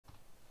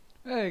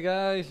Hey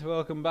guys,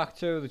 welcome back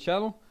to the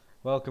channel.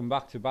 Welcome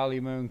back to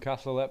Ballymoon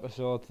Castle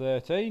episode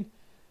 13.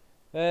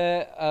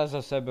 As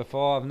I said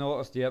before, I've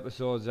noticed the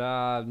episodes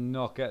are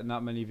not getting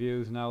that many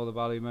views now, the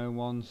Ballymoon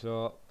ones,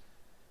 so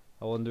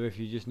I wonder if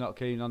you're just not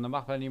keen on the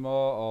map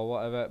anymore or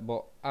whatever,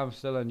 but I'm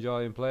still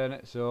enjoying playing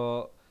it,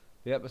 so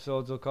the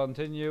episodes will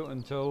continue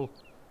until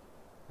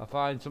I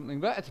find something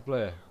better to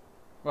play.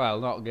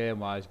 Well, not game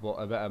wise, but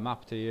a better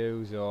map to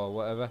use or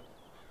whatever.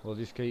 We'll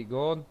just keep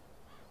going.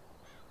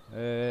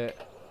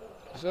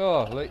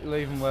 So,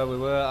 leaving where we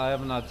were, I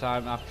haven't had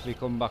time to actually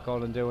come back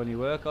on and do any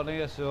work on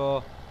here,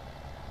 so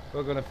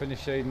we're going to finish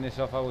seeding this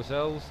off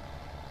ourselves.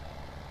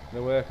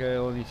 The worker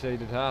only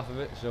seeded half of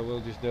it, so we'll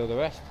just do the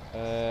rest,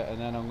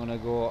 and then I'm going to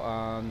go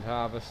and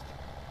harvest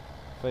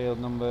field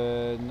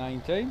number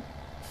 19.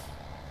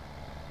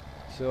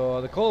 So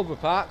the Culver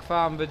Park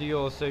farm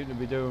videos seem to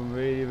be doing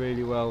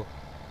really well.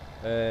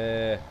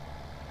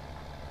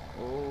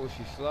 Oh,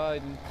 she's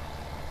sliding.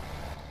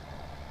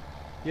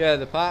 Yeah,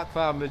 the park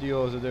farm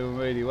videos are doing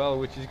really well,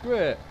 which is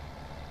great,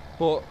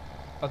 but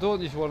I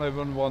don't just want to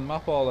run one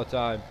map all the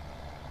time.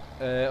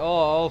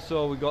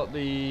 Also we got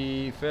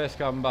the face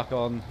cam back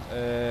on,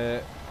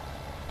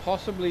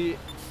 possibly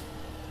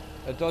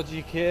a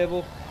dodgy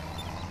cable,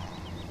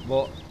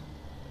 but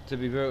to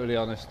be brutally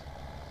honest,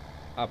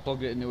 I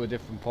plugged it into a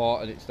different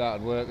port and it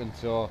started working,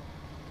 so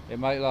it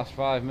might last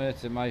 5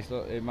 minutes, it might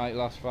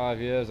last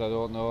 5 years, I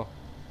don't know.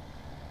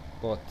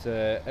 But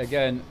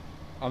again,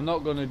 I'm not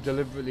going to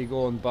deliberately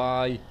go and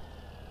buy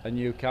a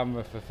new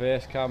camera for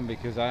face cam,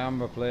 because I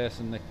am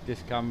replacing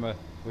this camera,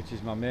 which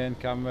is my main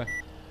camera.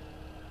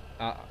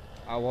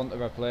 I want to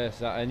replace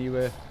that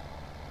anyway,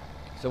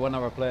 so when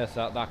I replace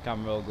that, that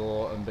camera will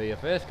go and be a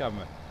face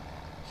camera.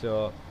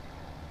 So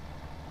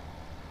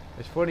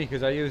it's funny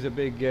because I use a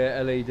big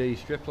LED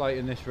strip light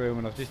in this room,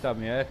 and I've just had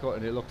my hair cut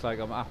and it looks like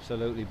I'm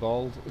absolutely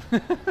bald.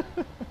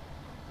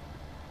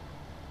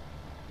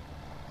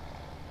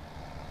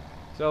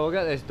 So we'll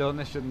get this done,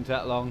 this shouldn't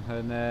take long,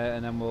 and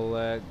then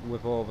we'll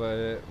whip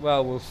over,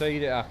 well, we'll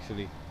seed it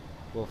actually.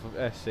 We'll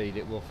seed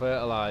it, we'll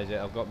fertilise it.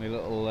 I've got my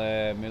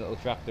little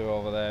tractor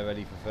over there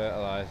ready for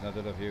fertilising. I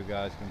don't know if you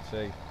guys can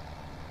see.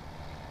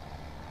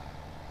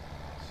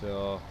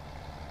 So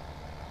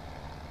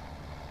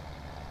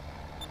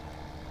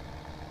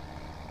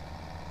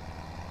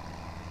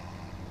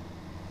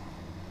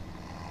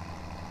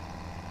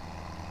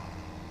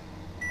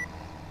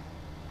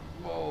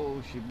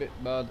whoa, she bit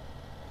bad.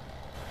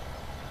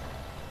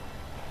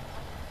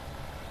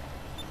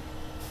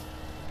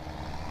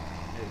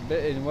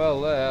 Bitting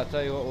well there. I'll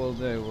tell you what we'll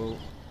do,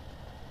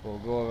 we'll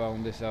go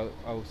around this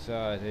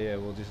outside here,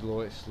 we'll just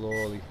lower it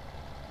slowly.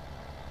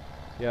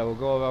 Yeah, we'll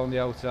go around the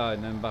outside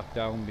and then back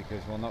down,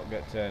 because we'll not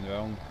get turned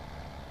around.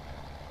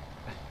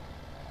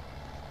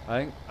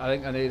 I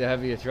think I need a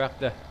heavier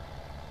tractor.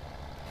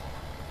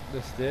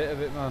 The state of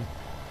it, man,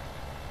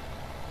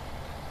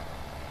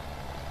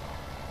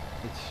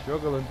 it's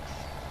struggling.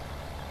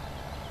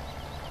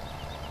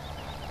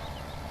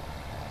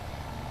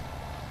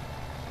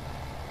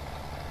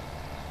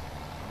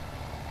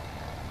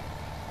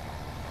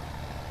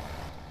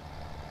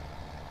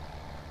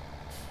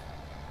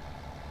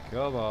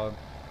 Come on.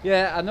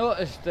 Yeah, I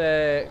noticed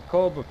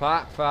Cobra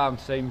Park Farm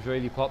seems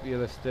really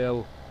popular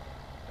still.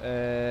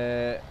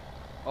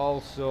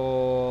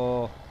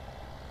 Also,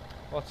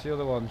 what's the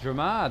other one?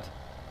 Dramad.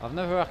 I've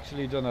never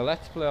actually done a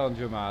Let's Play on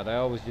Dramad. I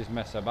always just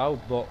mess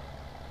about, but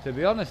to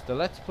be honest, the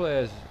Let's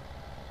Plays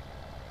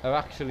are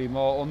actually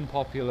more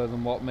unpopular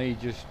than what me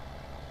just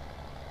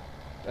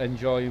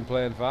enjoying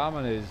playing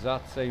farming is.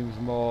 That seems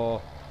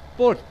more...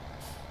 But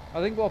I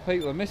think what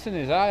people are missing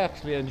is I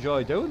actually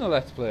enjoy doing the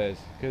Let's Plays,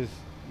 because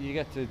you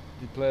get to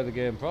play the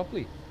game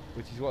properly,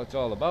 which is what it's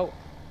all about.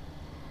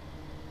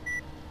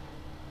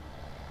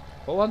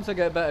 But once I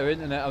get better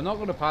internet, I'm not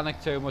going to panic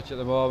too much at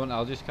the moment.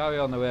 I'll just carry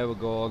on the way we're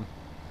going.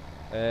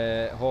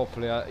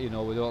 Hopefully, you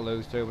know, we don't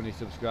lose too many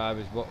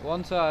subscribers. But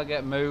once I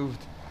get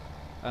moved,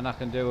 and I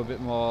can do a bit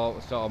more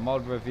sort of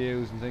mod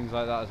reviews and things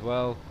like that as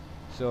well,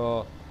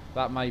 so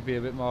that might be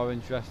a bit more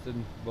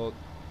interesting. But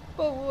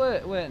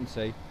wait and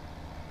see.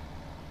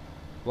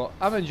 But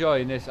I'm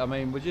enjoying this. I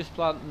mean, we're just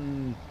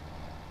planting.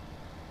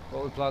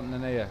 What we're planting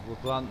in here? We're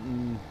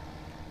planting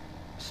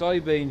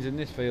soybeans in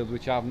this field,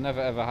 which I've never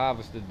ever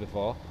harvested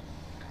before,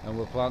 and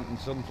we're planting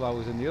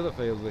sunflowers in the other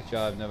field, which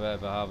I've never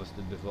ever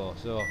harvested before.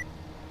 So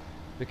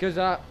because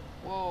I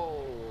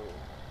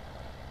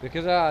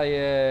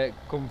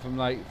come from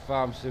like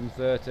Farm Sim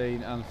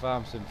 13 and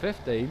Farm Sim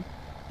 15,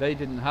 they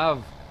didn't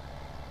have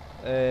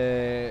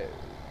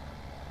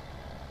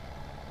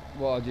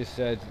what I just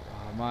said.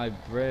 Oh, my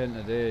brain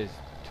today is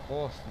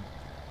toasted.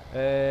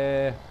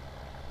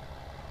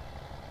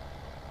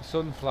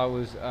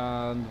 Sunflowers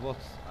and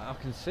what's, I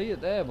can see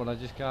it there, but I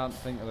just can't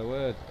think of the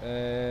word.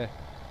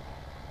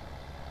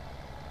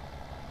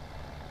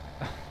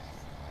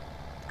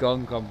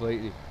 Gone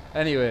completely.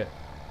 Anyway,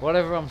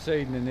 whatever I'm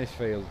seeding in this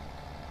field,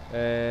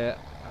 I'm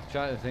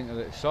trying to think of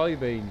it.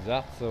 Soybeans,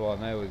 that's the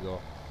one. There we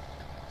go.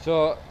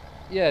 So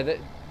yeah, the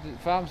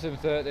Farm Sim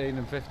 13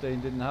 and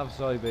 15 didn't have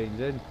soybeans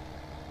in,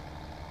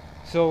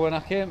 So when I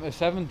came to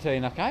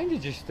 17, I kind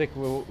of just stuck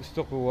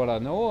with what I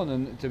know,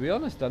 and to be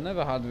honest, I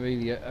never had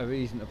really a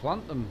reason to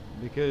plant them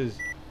because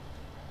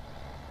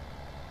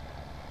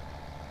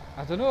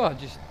I don't know.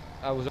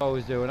 I was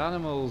always doing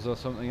animals or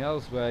something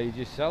else where you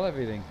just sell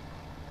everything.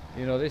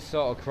 You know, this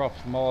sort of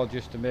crop's more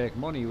just to make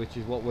money, which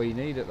is what we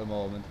need at the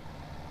moment.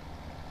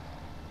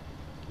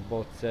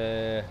 But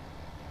yeah,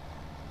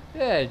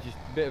 just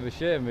a bit of a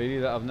shame really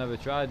that I've never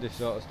tried this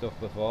sort of stuff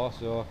before.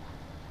 So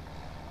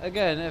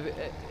again,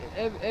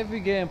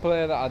 every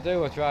gameplay that I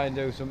do, I try and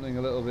do something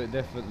a little bit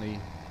differently.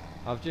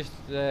 I've just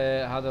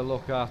had a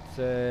look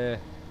at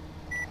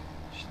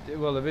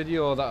well, the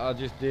video that I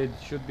just did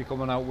should be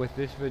coming out with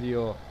this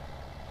video.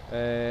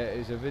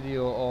 It's a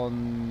video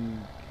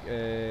on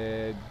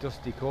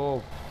Dusty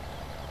Cove,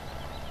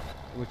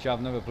 which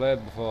I've never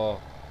played before.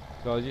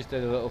 So I just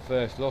did a little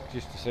first look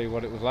just to see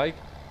what it was like,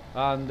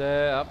 and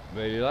I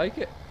really like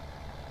it.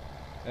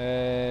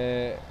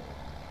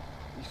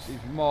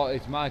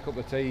 It's my cup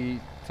of tea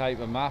type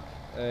of map,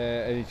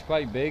 and it's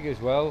quite big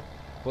as well.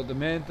 But the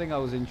main thing I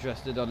was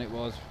interested on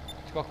it's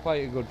got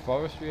quite a good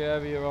forestry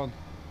area on.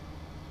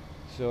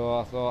 So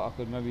I thought I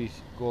could maybe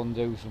go and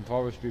do some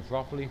forestry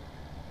properly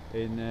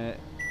in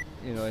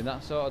you know, in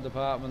that sort of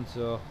department.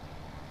 So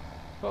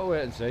but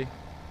wait and see.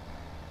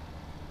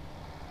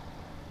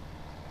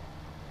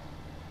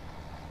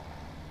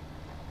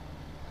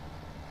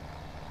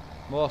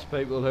 Most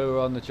people who are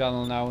on the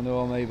channel now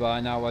know me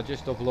by now. I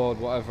just upload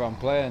whatever I'm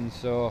playing,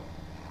 so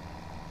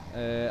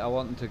I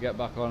wanted to get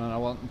back on, and I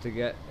wanted to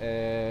get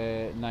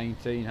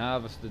 19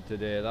 harvested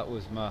today. That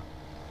was my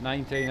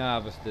 19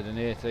 harvested and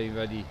 18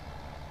 ready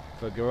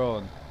for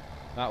grown.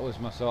 That was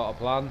my sort of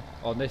plan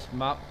on this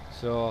map,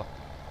 so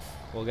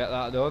we'll get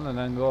that done and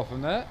then go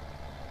from there.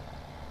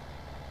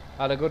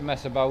 Had a good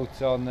mess about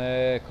on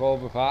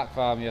Cobra Park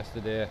Farm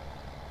yesterday,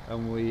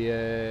 and we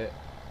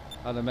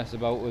had a mess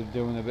about with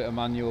doing a bit of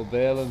manual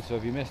baling. So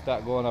if you missed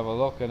that, go and have a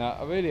look. And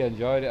I really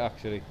enjoyed it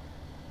actually.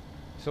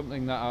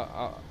 Something that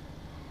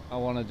I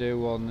want to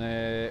do on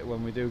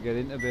when we do get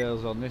into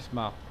bales on this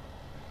map.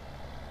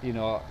 You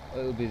know,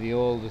 it'll be the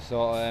older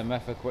sort of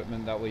MF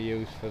equipment that we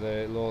use for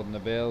the loading the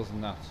bales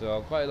and that. So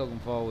I'm quite looking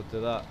forward to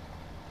that.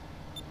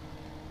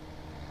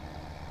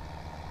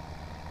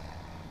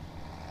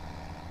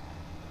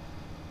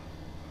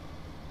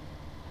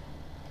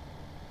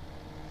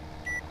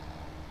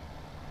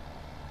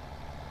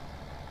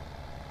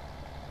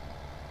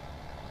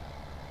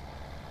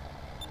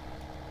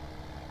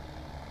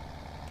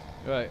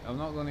 Right, I'm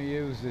not going to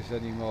use this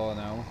anymore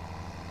now.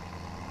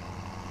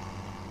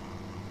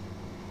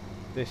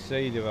 This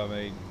seeder, I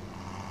mean.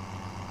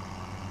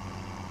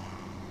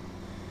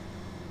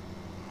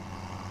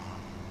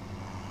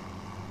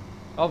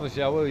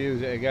 Obviously I will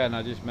use it again,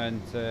 I just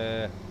meant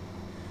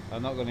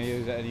I'm not going to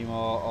use it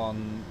anymore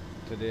on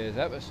today's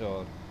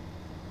episode.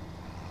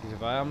 Because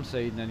if I am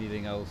seeding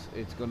anything else,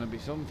 it's going to be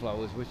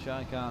sunflowers, which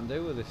I can't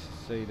do with this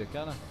seeder,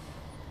 can I?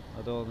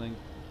 I don't think.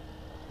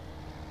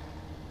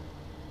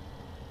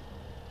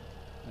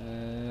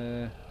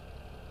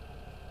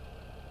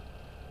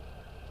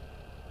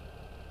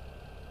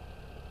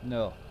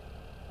 No.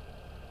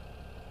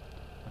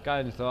 I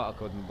kind of thought I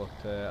couldn't, but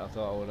I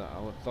thought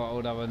I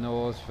would have a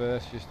nose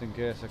first, just in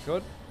case I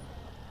could,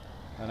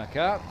 and I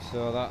can't.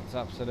 So that's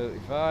absolutely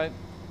fine.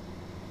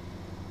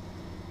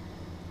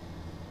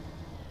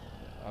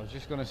 I was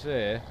just going to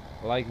say,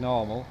 like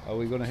normal, are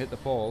we going to hit the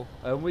pole?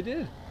 And we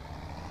did.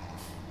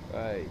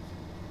 Right.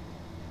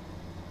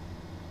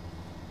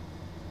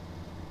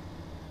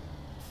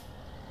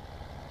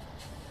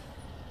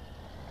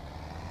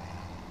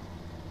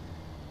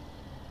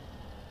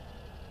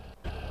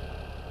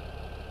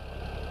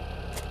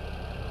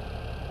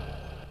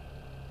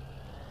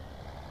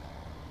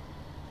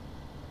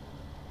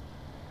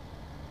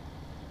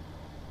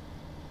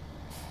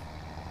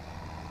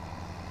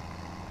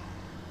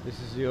 This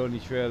is the only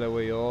trailer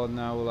we own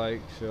now,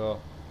 like,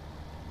 so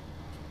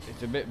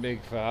it's a bit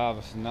big for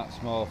harvesting that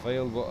small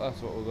field, but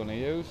that's what we're going to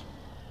use.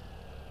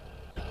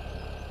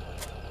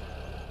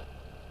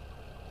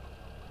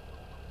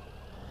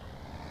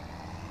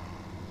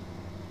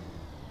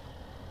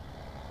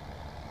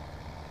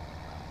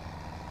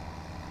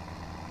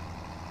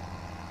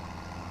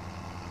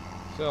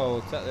 So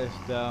we'll take this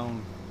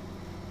down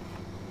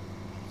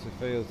to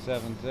field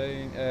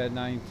 19,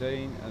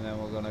 and then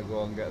we're going to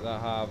go and get that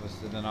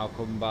harvested, and I'll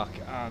come back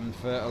and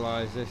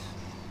fertilise this.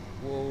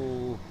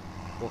 Whoa,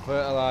 we'll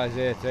fertilise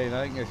 18.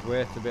 I think this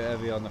weight's a bit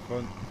heavy on the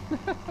front.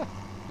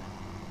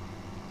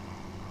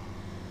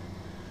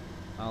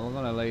 I'm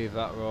going to leave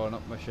that rowing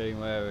up machine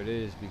where it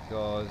is,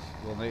 because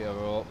we'll need to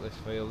row up this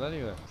field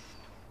anyway,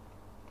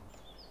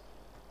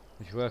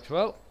 which works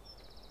well.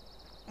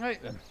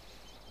 Right then,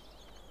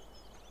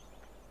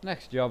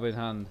 next job in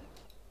hand.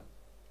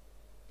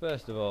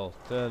 First of all,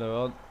 turn her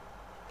on.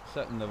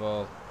 Second of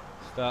all,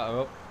 start her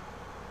up.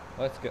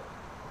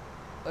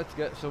 Let's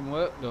get some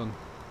work done.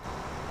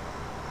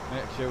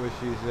 Make sure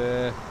she's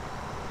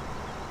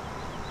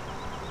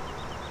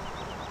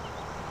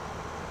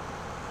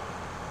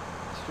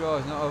straw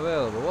is not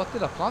available. What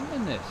did I plant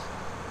in this?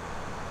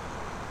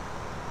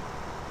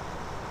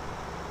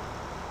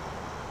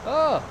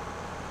 Oh,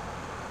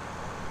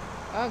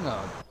 hang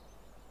on.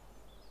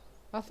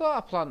 I thought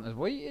I planted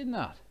wheat in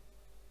that.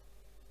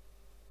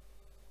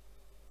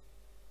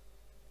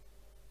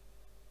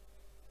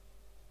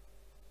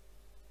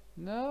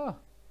 No.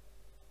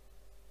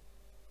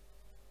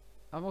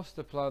 I must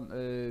have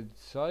planted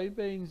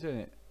soybeans in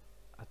it.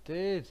 I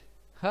did.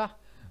 Ha!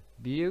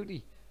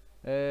 Beauty.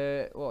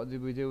 What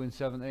did we do in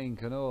 17?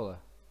 Canola.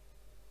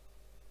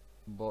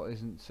 But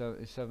isn't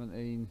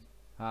 17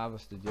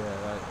 harvested? Yeah,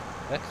 right.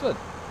 Excellent.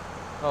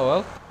 Oh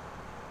well.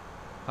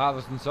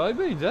 Harvesting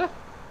soybeans, eh?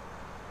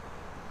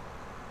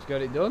 Let's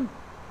get it done.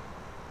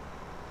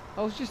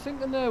 I was just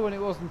thinking there when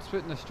it wasn't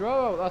spitting the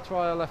straw out, that's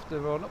why I left the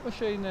run up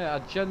machine there. I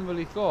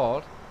generally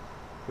thought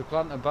we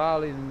planted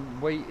barley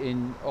and wheat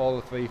in all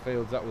the 3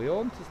 fields that we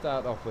own to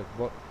start off with,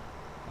 but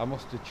I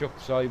must have chucked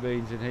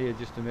soybeans in here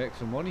just to make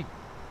some money,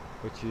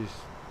 which is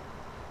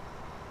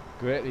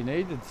greatly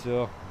needed,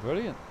 so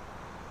brilliant.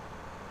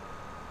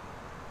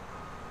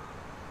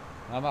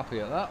 I'm happy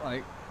at that,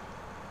 like.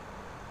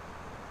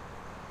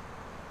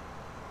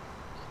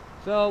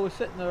 So we're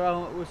sitting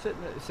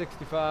at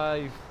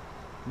 65,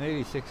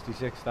 nearly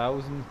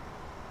 66,000.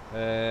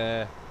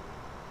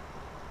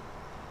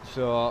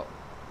 So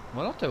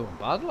we're not doing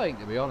bad, like,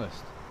 to be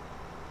honest.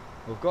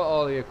 We've got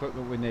all the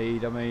equipment we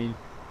need. I mean,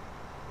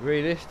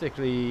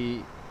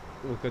 realistically,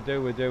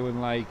 we're doing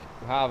like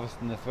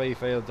harvesting the 3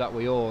 fields that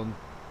we own,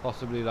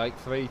 possibly like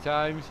 3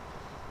 times.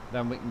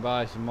 Then we can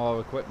buy some more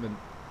equipment,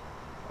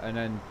 and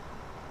then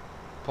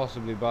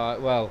possibly buy,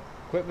 well,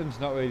 equipment's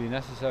not really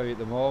necessary at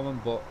the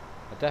moment, but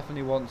I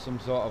definitely want some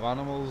sort of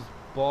animals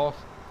bought,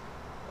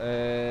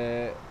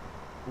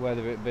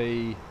 whether it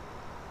be,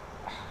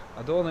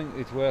 I don't think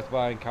it's worth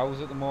buying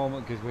cows at the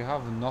moment because we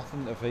have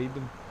nothing to feed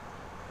them.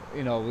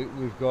 You know, we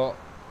could go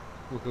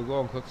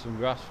and cut some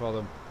grass for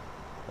them,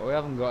 but we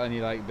haven't got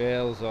any like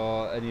bales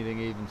or anything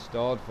even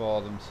stored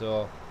for them,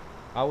 so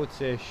I would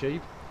say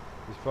sheep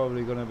is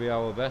probably going to be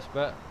our best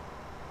bet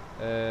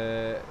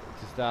to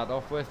start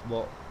off with.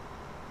 But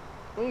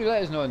really,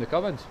 let us know in the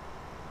comments,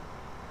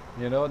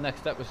 you know,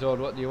 next episode,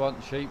 what do you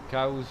want? Sheep,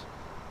 cows,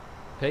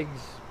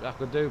 pigs? I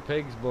could do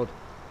pigs, but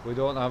we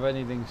don't have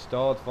anything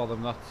stored for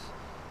them. That's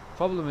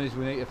problem is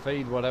we need to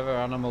feed whatever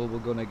animal we're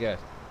going to get,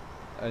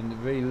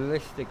 and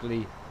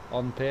realistically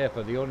on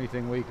paper the only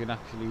thing we can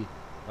actually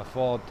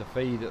afford to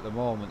feed at the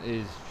moment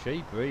is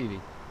sheep, really.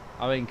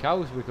 I mean,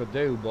 cows we could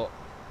do, but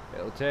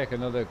it'll take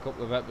another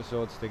couple of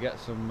episodes to get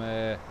some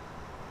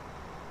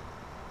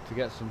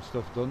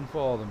stuff done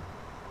for them,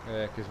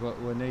 because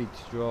we need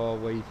straw,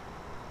 wheat.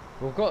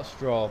 We've got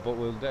straw, but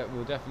we'll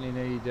definitely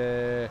need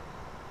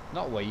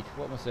not wheat.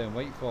 What am I saying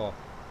wheat for?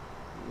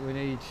 We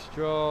need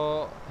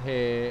straw,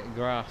 hay,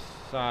 grass,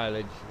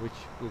 silage, which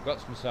we've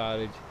got some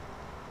silage.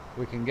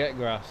 We can get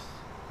grass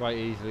quite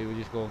easily. We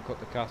just go and cut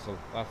the castle.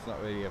 That's not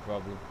really a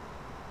problem.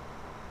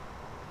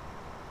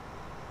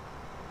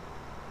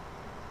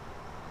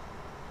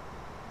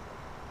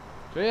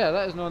 So yeah,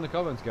 let us know in the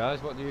comments, guys.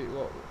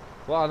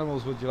 What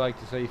animals would you like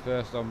to see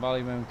first on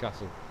Ballymoon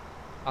Castle?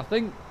 I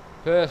think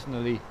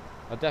personally,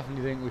 I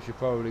definitely think we should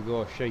probably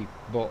go sheep,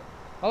 but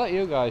I'll let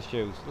you guys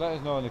choose. Let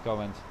us know in the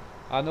comments.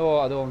 I know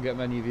I don't get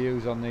many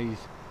views on these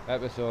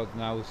episodes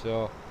now,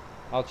 so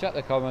I'll check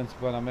the comments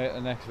when I make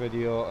the next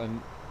video,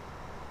 and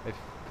if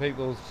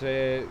people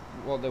say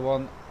what they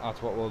want,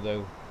 that's what we'll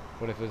do.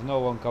 But if there's no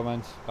one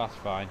comments, that's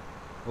fine.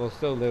 We'll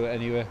still do it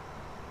anyway.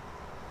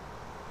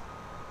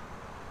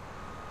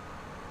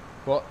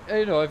 But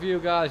you know, if you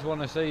guys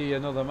want to see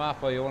another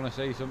map or you want to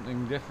see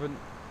something different,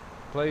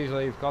 please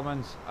leave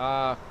comments.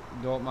 I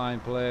don't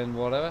mind playing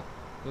whatever,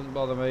 doesn't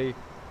bother me.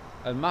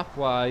 And map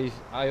wise,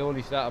 I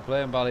only started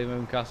playing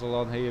Ballymoon Castle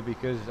on here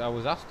because I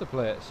was asked to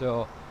play it,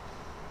 so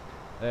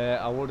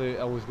I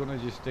was going to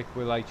just stick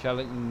with like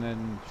Chellington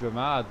and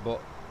Dramard,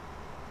 but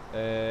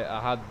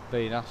I had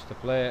been asked to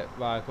play it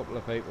by a couple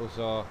of people,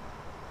 so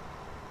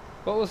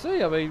but we'll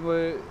see. I mean,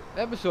 we're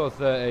episode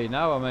 13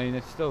 now. I mean,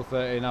 it's still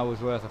 13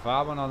 hours worth of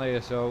farming on here,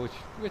 so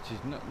which is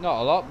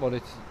not a lot, but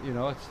it's, you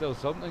know, it's still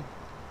something.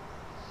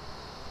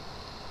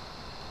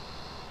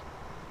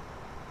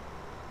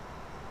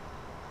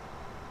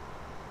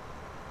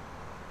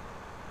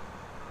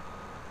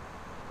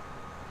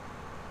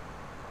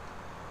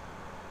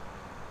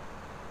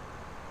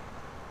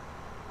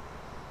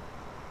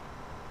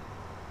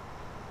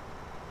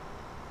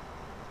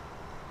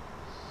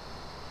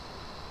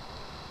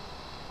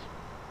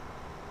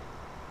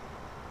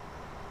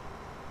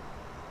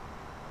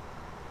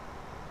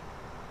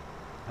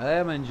 I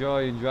am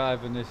enjoying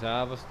driving this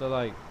harvester,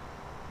 like,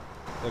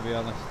 to be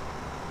honest.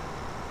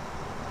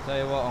 I'll tell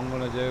you what I'm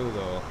going to do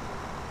though.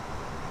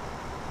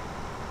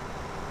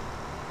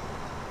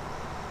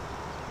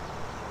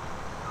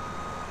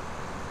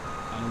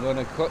 I'm going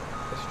to cut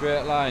a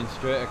straight line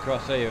straight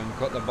across here and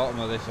cut the bottom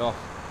of this off,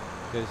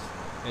 because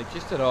it's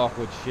just an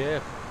awkward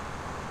shape.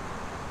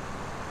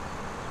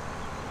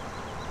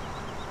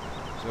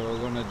 So we're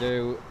going to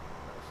do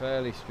a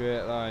fairly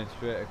straight line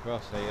straight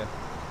across here,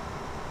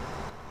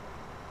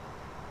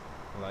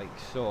 like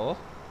so.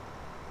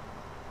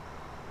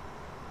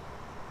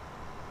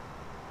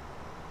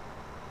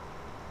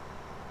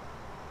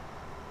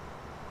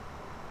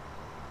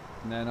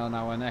 and then on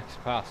our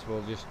next pass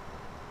we'll just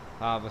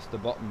harvest the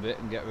bottom bit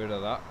and get rid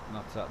of that, and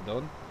that's that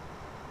done.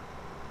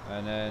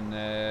 And then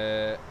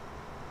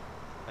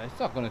it's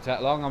not going to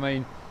take long. I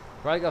mean,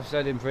 like I've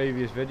said in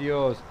previous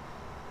videos,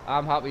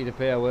 I'm happy to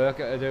pay a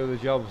worker to do the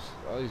jobs,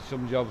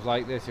 some jobs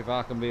like this, if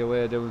I can be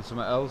away doing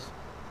something else.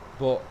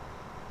 But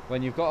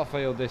when you've got a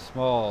field this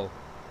small,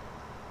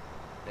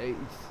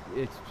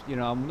 it's you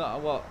know,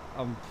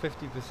 I'm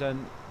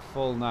 50%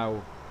 full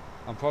now.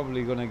 I'm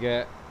probably going to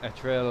get a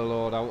trailer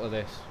load out of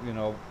this, you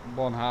know,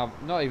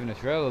 not even a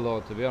trailer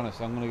load, to be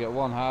honest. I'm going to get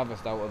one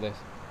harvest out of this,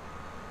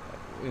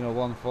 you know,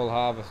 one full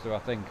harvester, I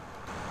think.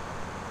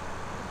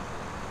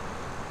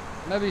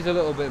 Maybe it's a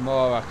little bit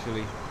more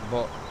actually,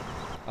 but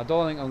I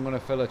don't think I'm going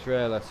to fill a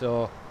trailer,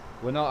 so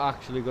we're not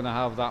actually going to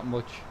have that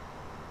much,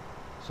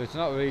 so it's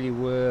not really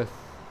worth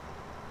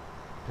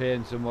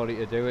paying somebody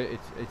to do it.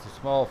 It's a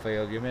small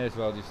field, you may as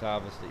well just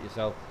harvest it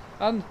yourself.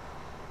 And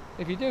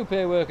if you do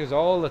pay workers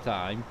all the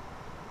time,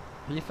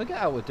 you forget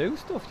how to do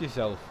stuff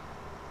yourself.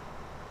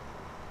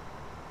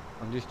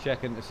 I'm just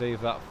checking to see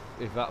if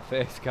that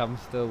face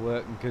cam's still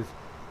working, because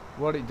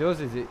what it does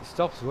is it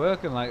stops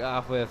working like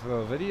halfway through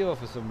a video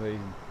for some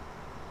reason,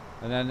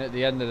 and then at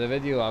the end of the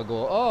video I'll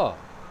go, oh,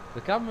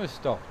 the camera's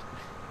stopped.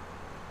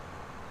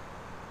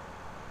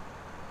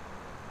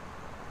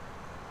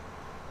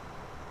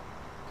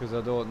 Because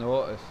I don't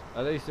notice.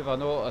 At least if I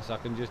notice, I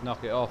can just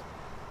knock it off.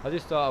 I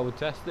just thought I would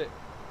test it.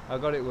 I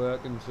got it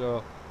working,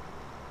 so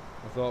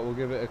I thought we'll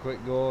give it a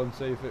quick go and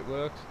see if it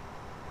works.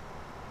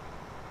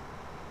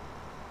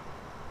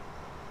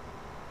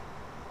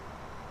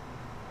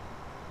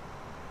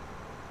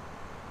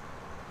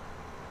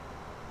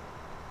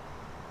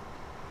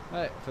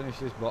 Right, finish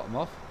this bottom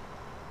off.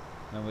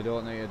 And we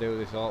don't need to do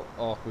this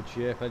awkward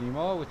shape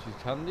anymore, which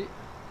is handy.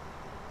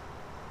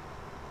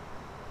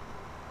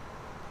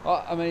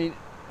 Oh, I mean,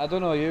 I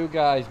don't know you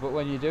guys, but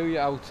when you do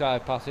your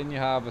outside pass in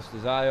your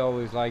harvesters, I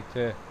always like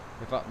to,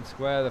 if I can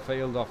square the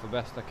field off the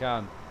best I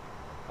can,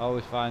 I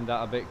always find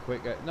that a bit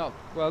quicker. Not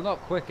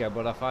quicker,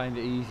 but I find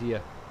it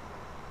easier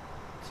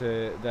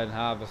to then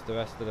harvest the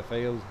rest of the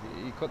field.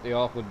 You cut the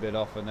awkward bit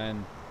off, and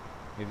then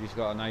you've just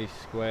got a nice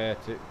square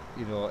to,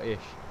 you know, ish.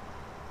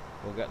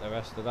 We'll get the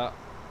rest of that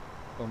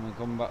when we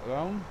come back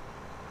round.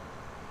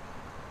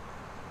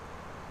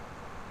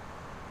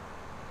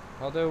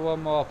 I'll do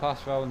one more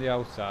pass round the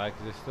outside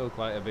because it's still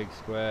quite a big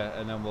square,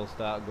 and then we'll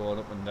start going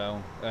up and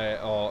down,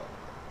 or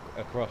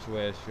across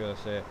ways, should I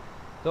say.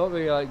 Don't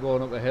really like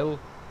going up a hill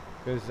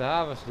because the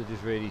harvester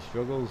just really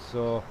struggles,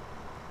 so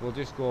we'll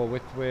just go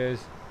widthways.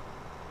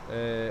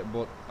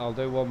 But I'll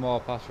do one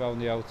more pass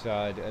round the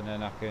outside, and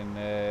then I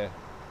can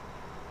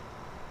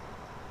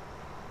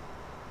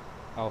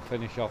I'll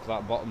finish off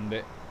that bottom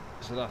bit,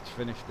 so that's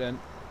finished then.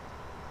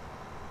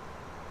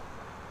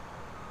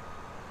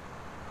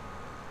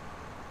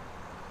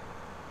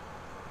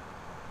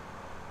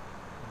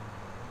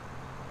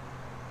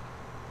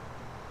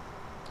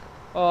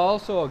 Oh,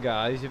 also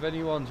guys, if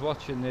anyone's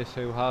watching this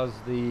who has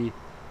the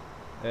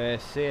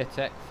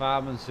Tech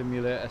Farming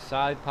Simulator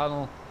side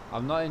panel,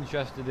 I'm not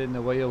interested in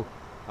the wheel,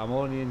 I'm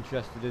only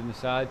interested in the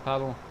side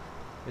panel.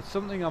 It's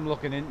something I'm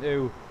looking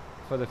into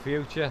for the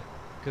future,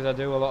 because I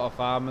do a lot of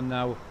farming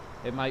now.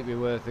 It might be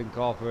worth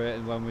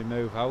incorporating when we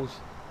move house,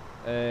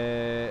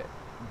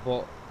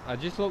 but I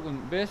just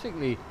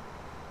basically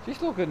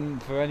just looking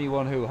for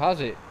anyone who has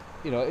it.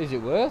 You know, is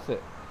it worth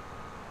it?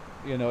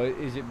 You know,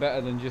 is it better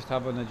than just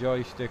having a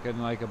joystick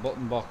and like a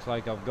button box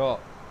like I've got?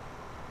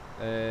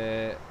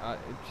 I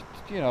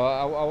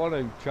want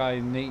to try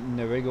and neaten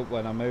the rig up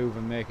when I move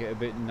and make it a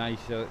bit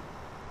nicer,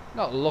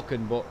 not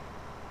looking, but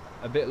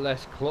a bit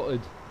less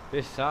cluttered.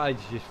 This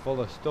side's just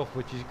full of stuff,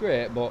 which is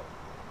great, but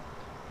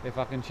if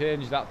I can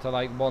change that to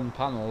like one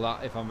panel,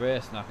 that if I'm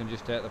racing I can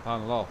just take the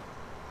panel off.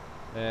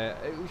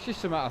 It was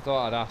just something I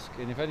thought I'd ask,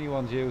 and if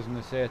anyone's using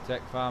the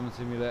Tech Farming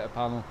Simulator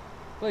panel,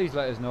 please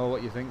let us know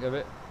what you think of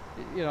it.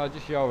 You know,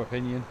 just your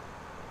opinion.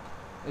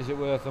 Is it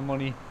worth the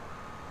money?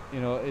 You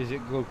know, is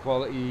it good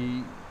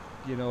quality?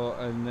 You know,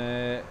 and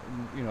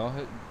you know,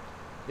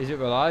 is it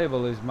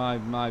reliable is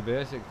my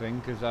basic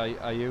thing, because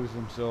I use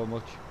them so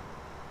much.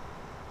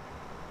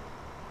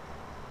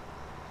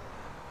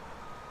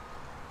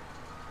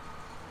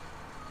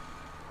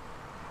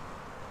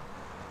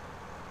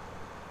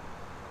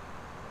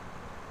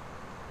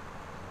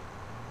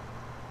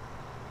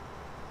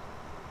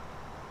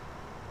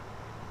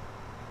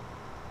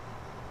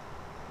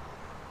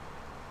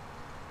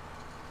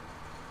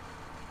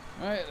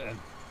 Right then.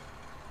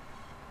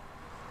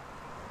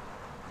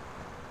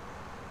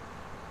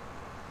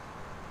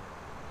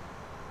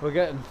 We're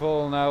getting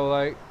full now,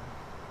 like.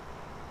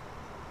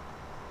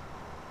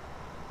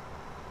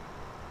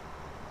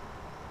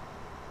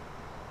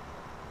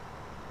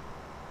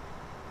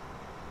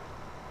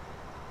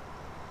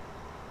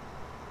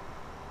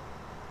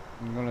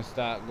 I'm gonna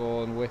start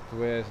going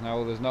widthways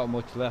now. There's not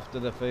much left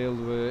of the field.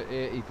 We're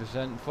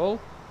 80%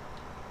 full,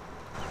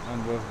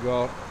 and we've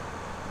got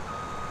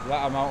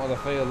that amount of the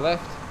field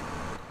left.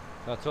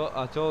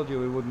 I told you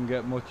we wouldn't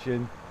get much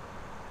in,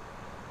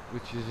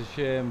 which is a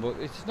shame, but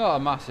it's not a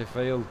massive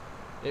field.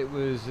 It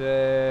was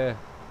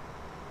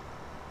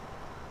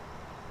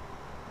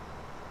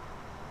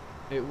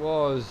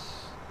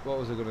what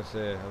was I gonna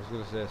say? I was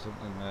gonna say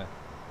something there.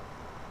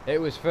 It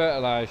was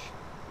fertilised,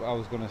 I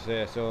was gonna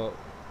say, so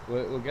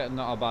we're getting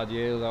not a bad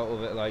yield out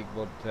of it, like,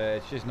 but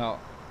it's just not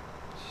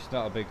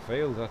a big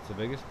field. That's the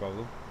biggest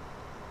problem.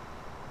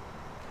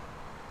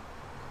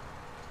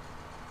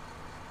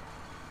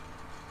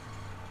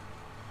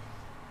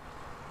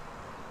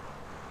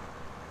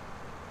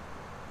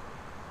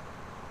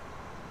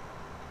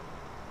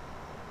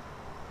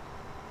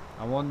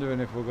 I'm wondering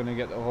if we're going to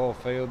get the whole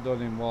field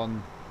done in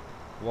one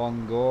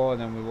go,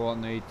 and then we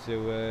won't need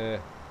to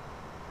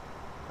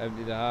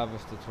empty the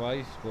harvester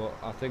twice. But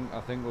I think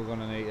we're going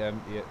to need to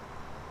empty it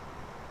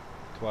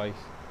twice.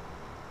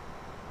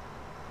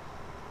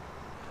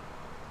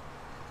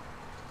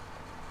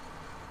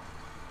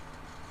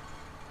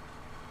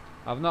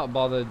 I've not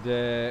bothered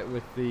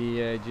with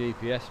the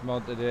GPS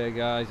mod today,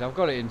 guys. I've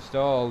got it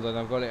installed and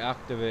I've got it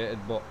activated,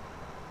 but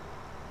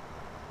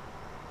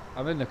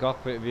I'm in the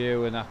cockpit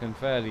view and I can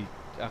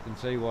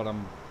see what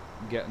I'm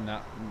getting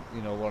at,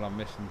 you know, what I'm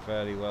missing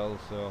fairly well.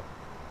 So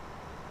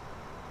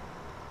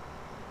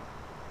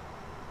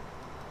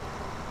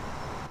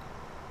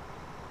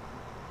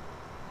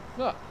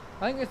look,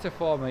 I think it's a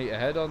 4 metre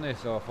head on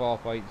this, or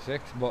 4.6,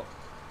 but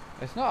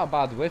it's not a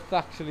bad width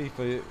actually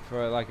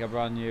for like a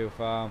brand new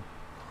farm.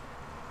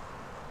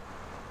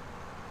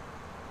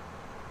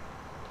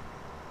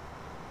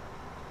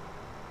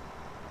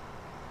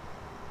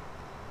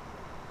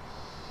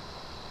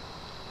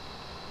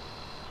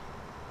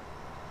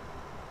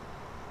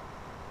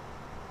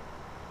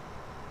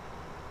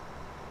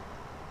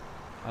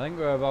 I think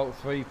we're about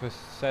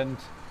 3%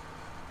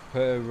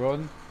 per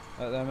run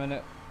at the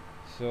minute,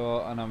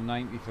 so, and I'm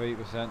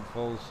 93%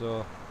 full,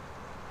 so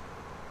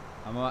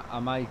I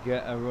might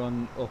get a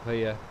run up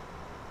here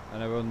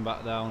and a run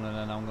back down, and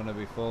then I'm going to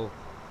be full.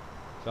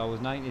 So I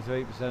was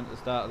 93% at the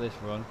start of this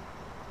run,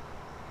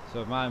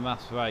 so if my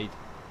math's right,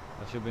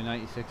 I should be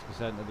 96%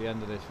 at the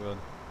end of this run.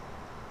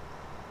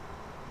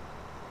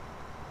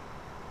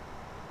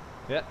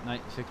 Yeah,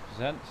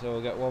 96%, so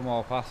we'll get one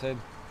more pass in,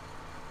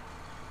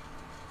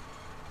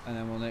 and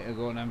then we'll need to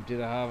go and empty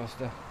the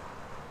harvester.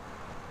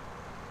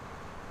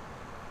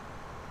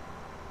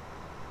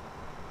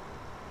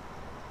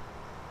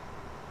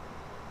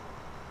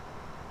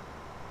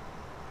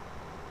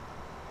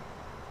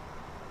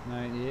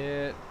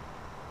 $98,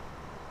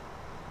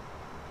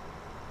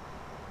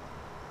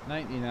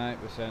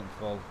 99%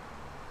 full.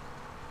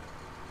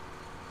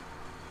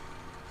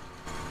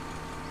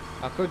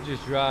 I could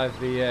just drive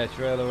the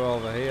trailer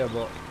over here,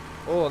 but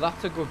oh,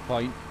 that's a good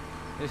point.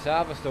 This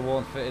harvester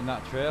won't fit in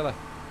that trailer.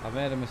 I've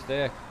made a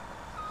mistake.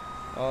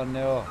 Oh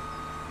no,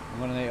 I'm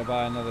gonna need to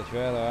buy another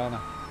trailer, aren't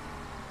I?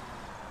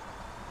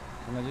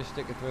 Can I just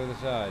stick it through the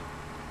side?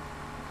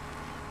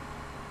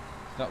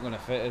 It's not gonna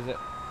fit, is it?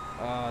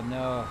 Oh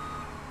no.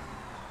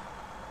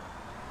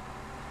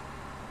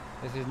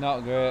 This is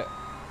not great.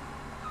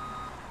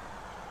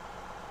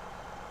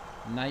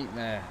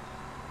 Nightmare.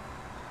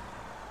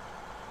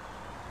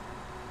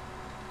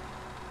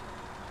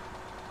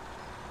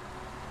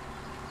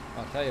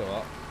 I'll tell you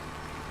what.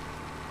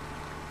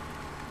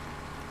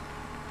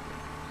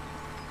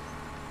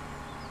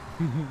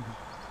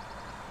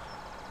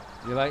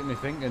 You like me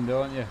thinking,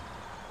 don't you?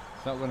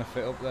 It's not going to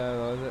fit up there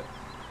though, is it?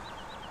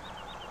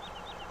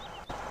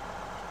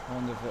 I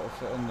wonder if it'll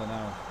fit under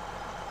now.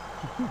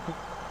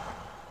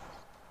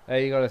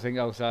 Hey, you got to think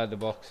outside the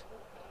box.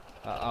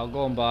 I'll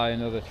go and buy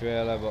another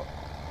trailer, but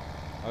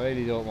I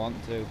really don't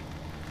want to.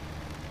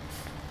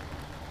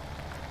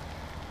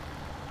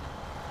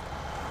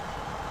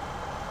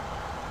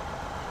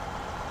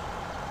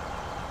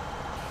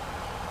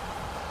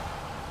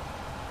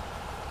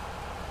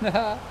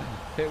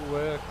 It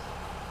works.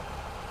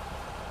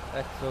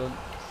 Excellent.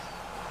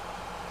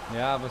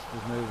 The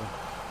harvester's moving.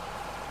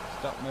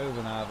 Stop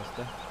moving,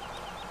 harvester.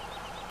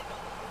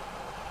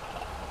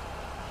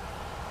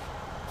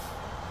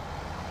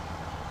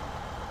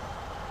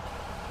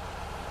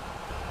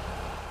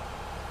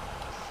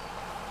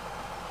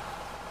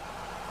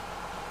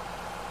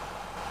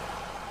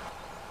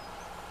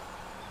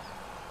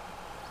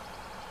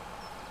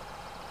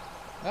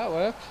 That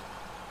works.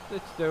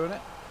 It's doing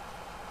it.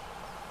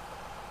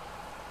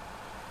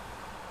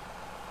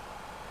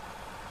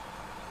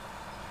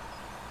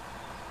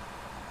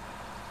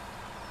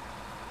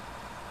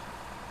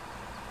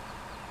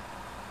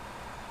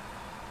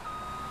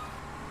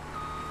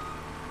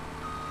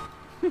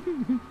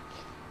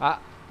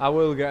 I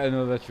will get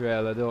another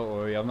trailer, don't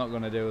worry. I'm not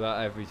going to do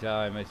that every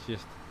time. It's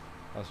just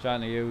I was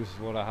trying to use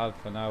what I had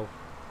for now.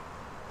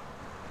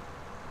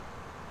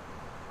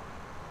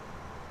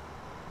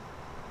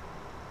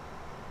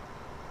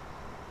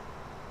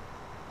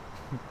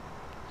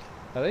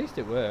 At least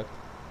it worked.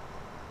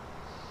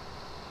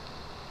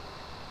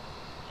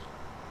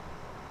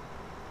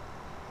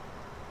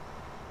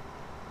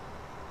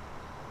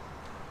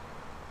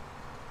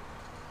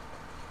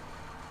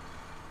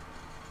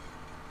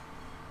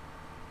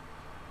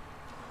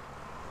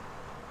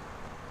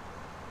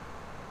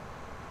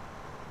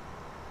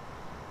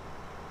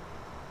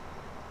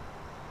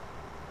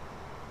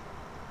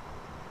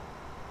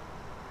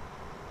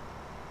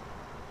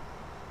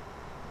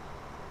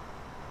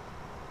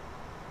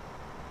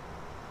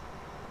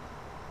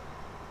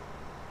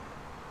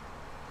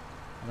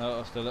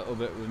 noticed a little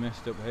bit we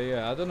missed up here.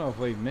 I don't know if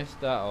we've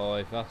missed that or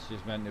if that's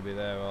just meant to be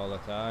there all the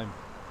time.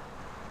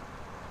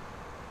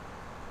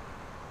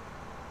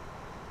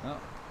 Oh,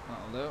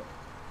 that'll do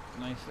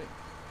nicely.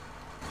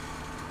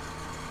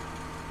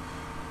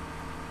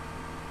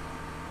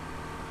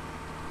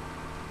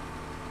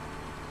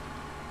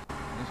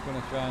 I'm just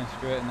going to try and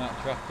straighten that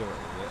tractor a little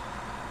bit.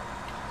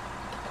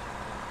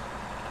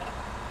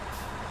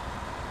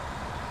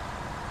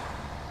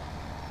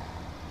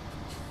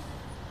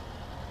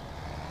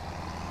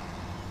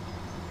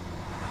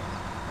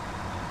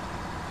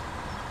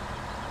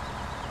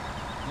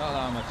 Not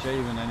that I'm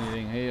achieving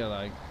anything here,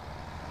 like.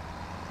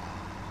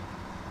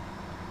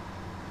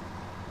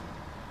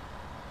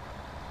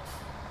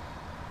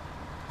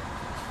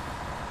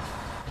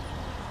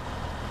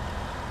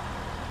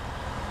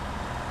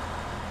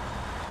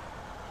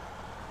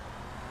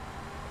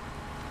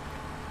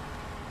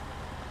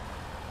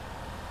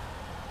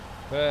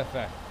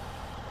 Perfect.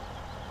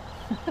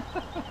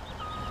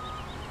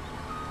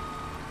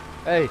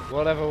 Hey,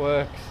 whatever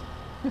works.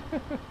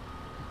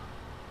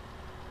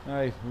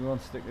 Right, we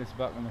won't stick this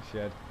back in the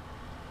shed.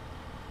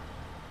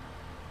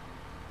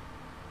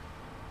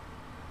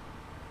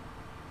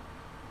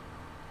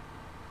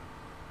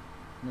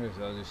 Maybe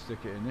I'll just stick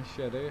it in this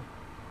shed here.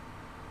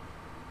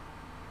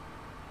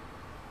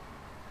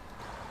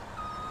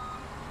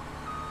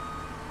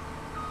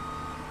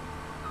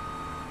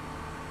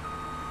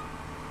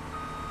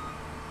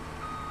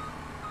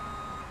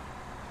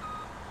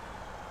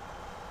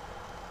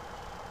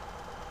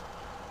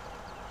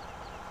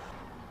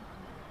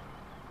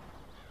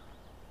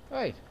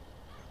 Right,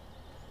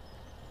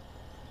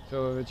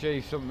 so we've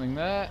achieved something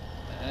there.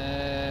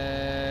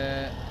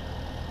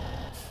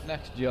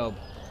 Next job.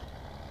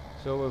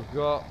 So we've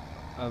got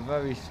a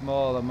very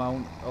small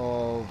amount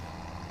of,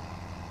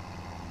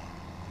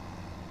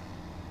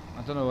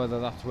 I don't know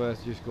whether that's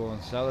worth just going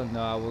selling.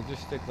 No, we'll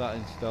just stick that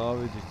in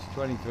storage. It's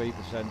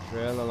 23%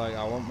 trailer, like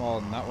I want more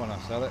than that when I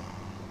sell it.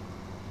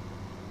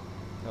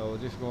 So we'll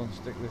just go and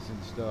stick this in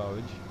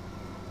storage.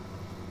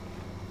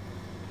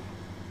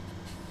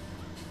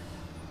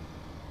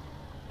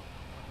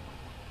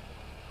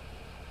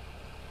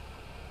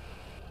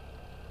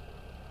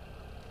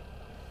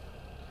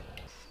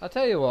 I'll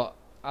tell you what,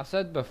 I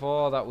said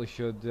before that we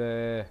should,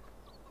 that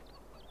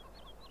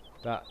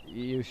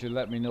you should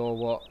let me know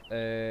what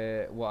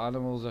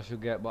animals I should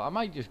get, but I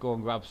might just go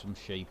and grab some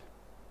sheep.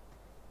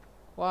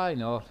 Why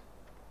not?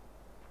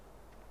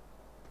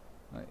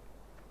 Right.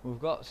 We've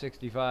got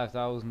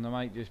 65,000. I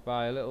might just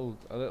buy a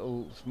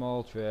little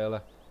small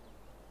trailer,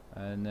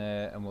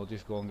 and we'll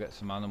just go and get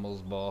some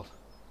animals bought.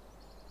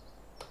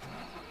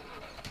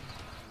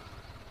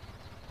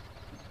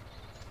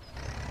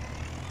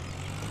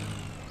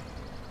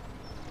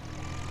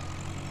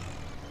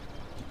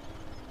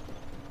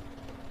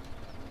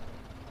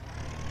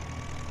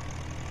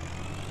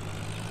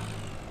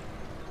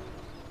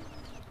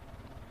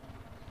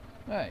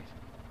 Right.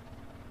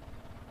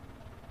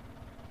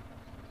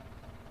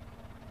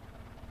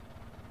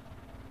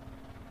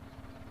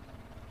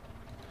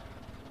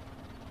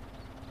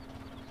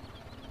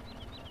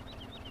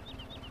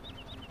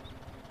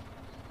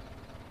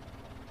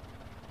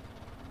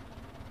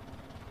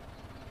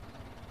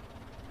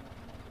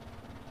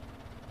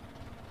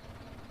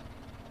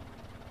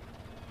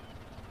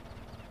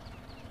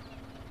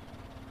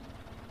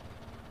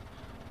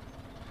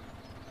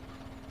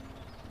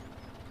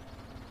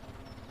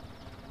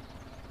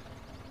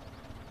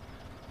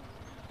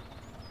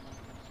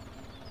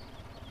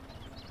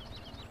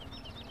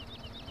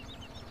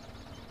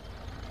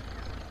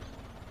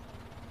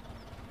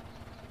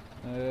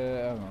 I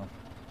don't know.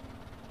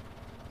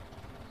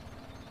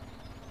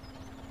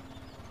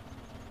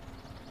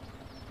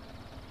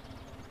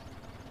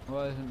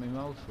 Why isn't my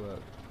mouse work?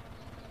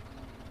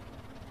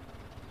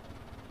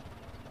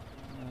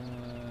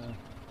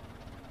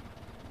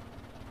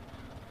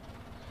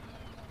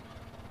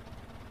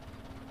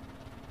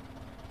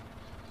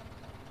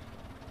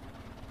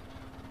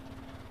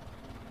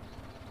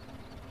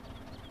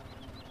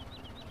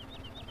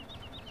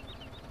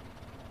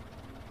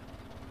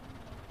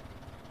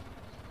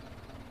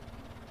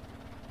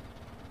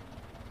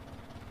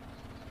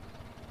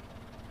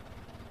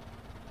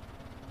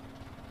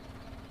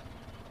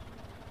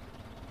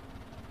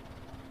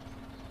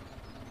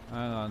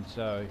 Hang on,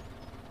 sorry.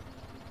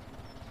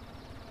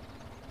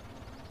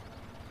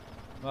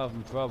 I'm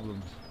having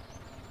problems.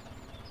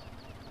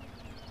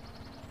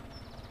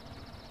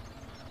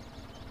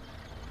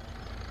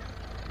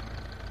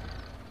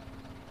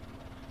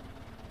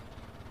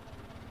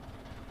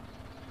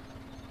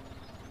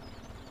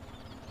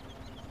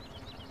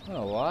 I don't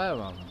know why I'm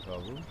having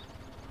problems.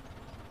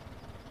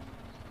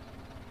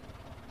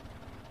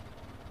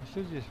 I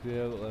should just be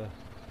able to...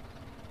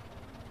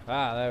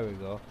 Ah, there we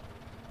go.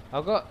 I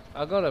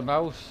got a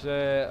mouse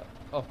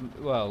off,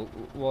 well,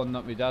 one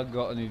that my dad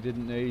got and he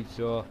didn't need,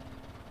 so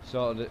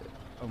sorted it.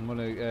 I'm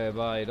gonna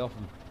buy it off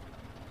him,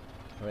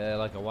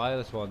 like a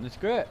wireless one. It's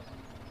great,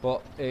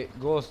 but it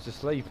goes to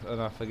sleep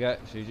and I forget,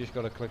 so you just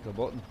gotta click a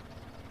button.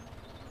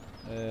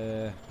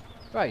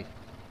 Right,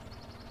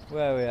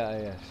 Where are we at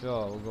here?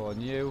 So we'll go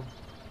new.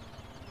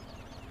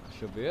 That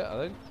should be it,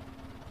 I think.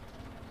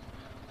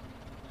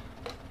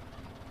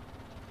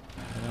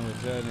 And then we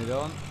turn it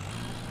on.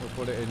 We'll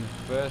put it in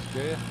first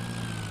gear.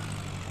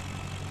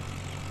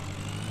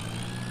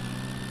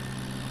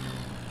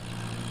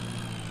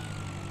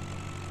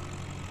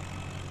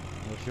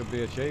 We should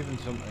be achieving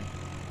something.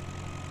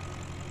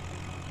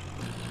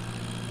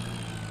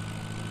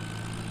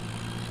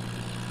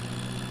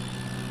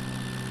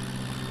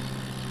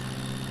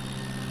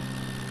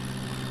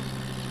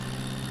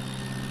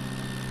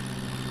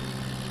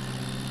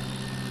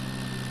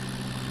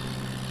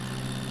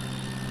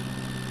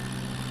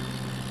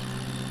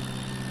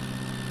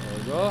 There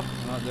we go,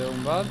 not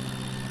doing bad.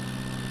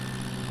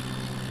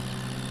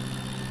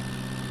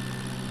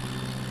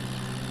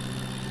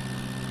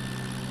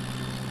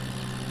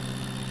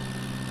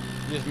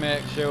 Just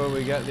make sure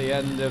we get the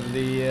end of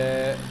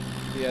the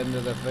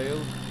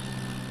field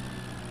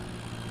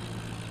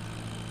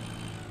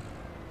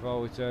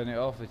before we turn it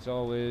off. It's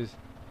always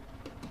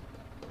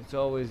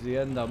the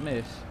end I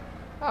miss.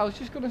 I was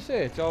just gonna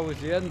say it's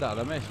always the end that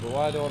I miss, but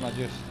why don't I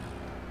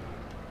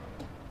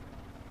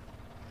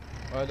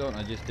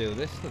just do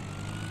this then?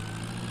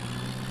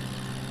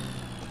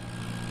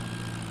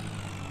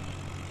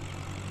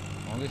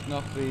 I'll just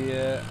knock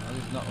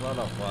that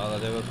off while I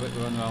do a quick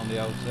run around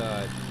the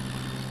outside.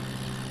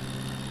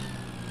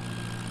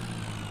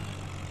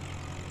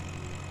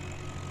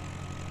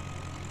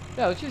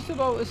 Yeah, I was just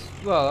about to,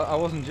 well, I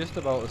wasn't just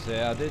about to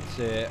say, I did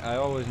say I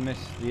always miss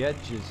the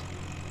edges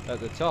at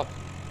the top.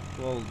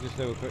 Well, just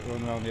do a quick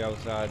run around the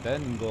outside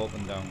then and go up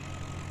and down.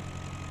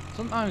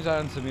 Sometimes I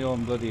answer my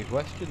own bloody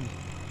questions.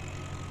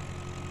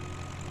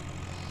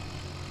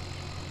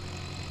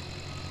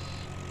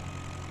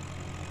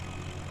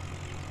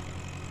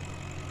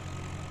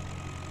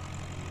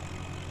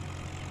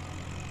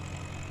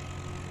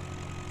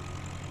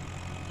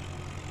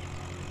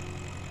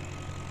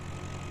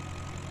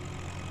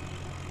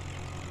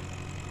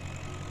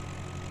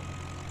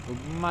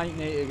 We might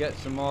need to get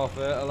some more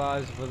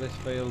fertiliser for this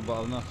field,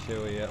 but I'm not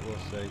sure yet, we'll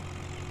see.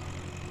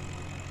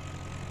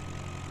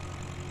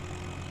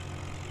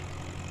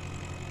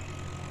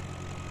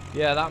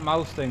 Yeah, that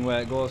mouse thing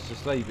where it goes to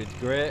sleep, it's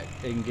great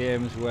in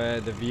games where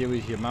the view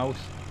is your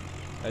mouse,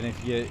 and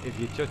if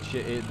you touch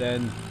it,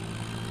 then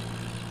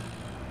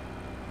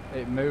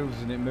it moves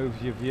and it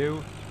moves your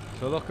view.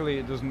 So luckily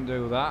it doesn't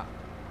do that.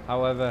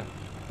 However,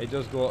 it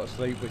does go to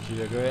sleep, which is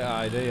a great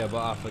idea,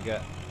 but I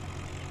forget.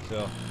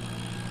 So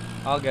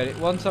I'll get it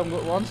once I'm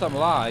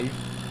live.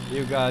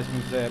 You guys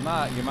can say,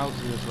 Mark, your mouse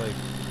is asleep.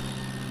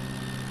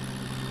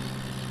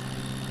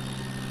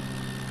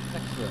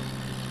 Excellent.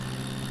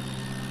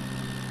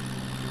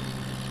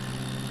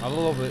 I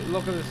love it.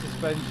 Look at the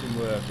suspension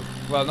work.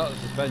 Well, not the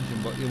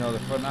suspension, but you know, the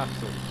front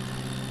axle.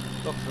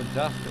 Looks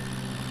fantastic.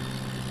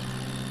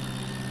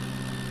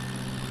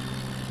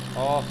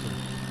 Awesome.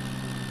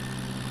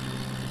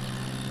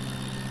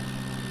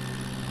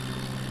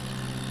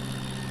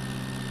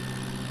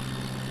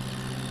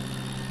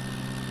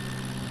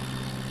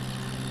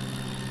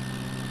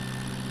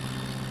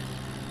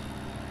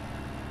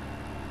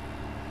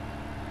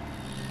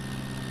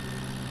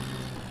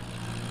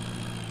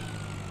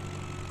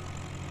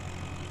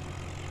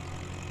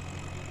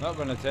 Not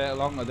going to take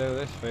long to do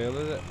this field,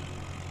 is it?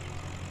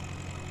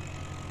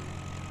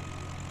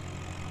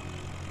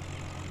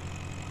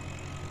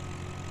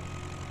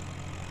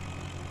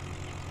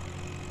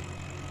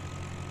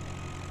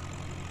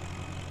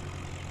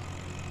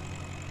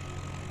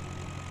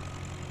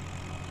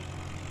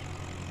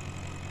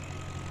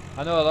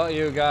 I know a lot of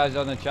you guys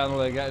on the channel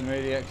are getting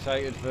really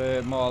excited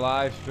for more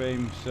live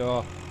streams,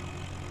 so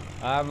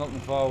I'm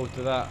looking forward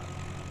to that,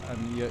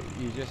 and you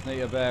just need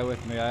to bear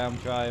with me. I am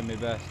trying my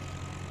best.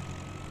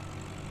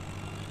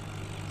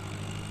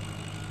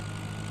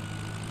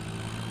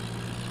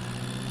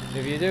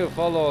 If you do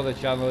follow the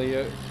channel,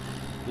 you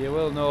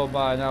will know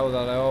by now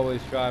that I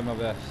always try my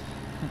best.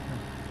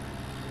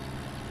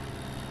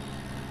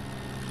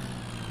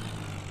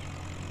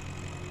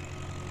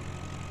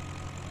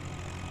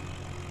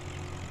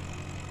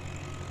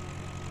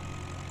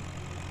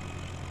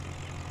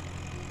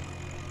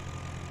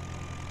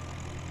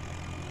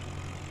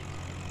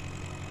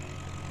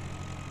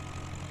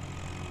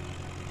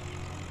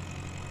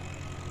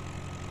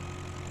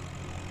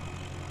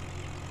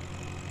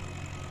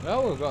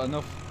 Well, we've got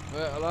enough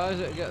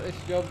fertiliser to get this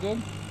job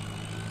done.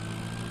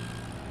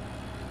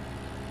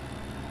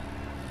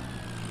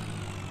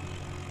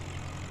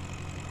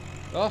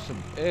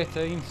 Awesome,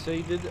 18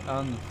 seeded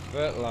and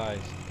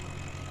fertilised.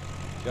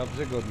 Job's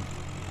a good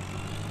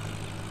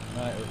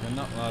one. Right, we can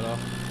knock that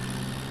off.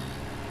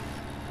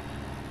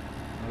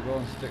 We'll go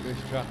and stick this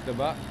tractor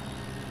back.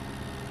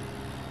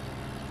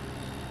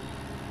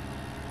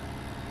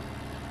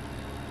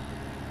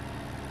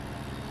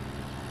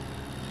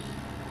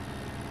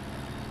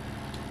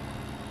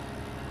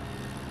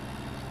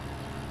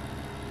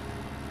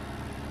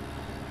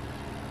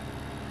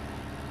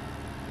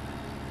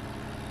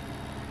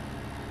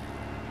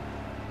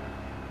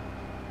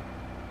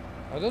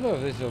 I don't know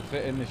if this will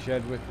fit in the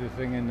shed with the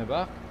thing in the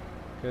back.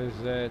 because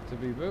to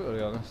be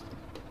brutally honest,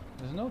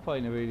 there's no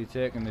point in really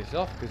taking this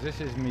off, because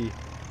this is me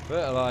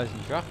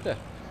fertilising tractor.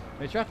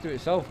 My tractor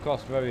itself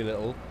cost very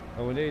little,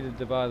 and we needed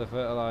to buy the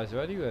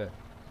fertiliser anyway,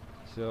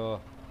 so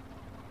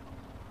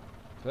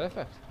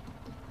perfect.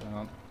 Hang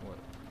on,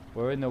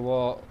 we're in the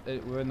wall.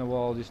 We're in the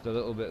wall just a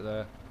little bit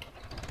there.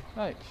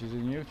 Right, she's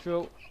in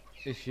neutral.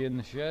 Is she in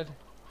the shed?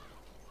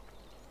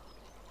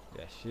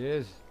 Yes, she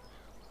is.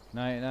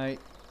 Night night.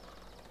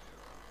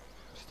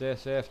 Stay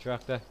safe,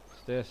 tractor.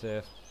 Stay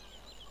safe.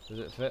 Does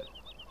it fit?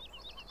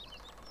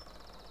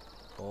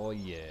 Oh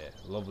yeah,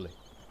 lovely.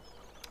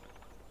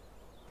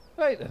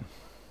 Right then.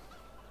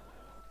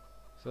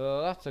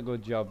 So that's a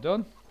good job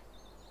done.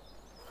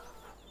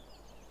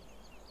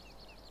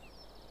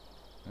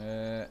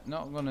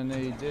 Not gonna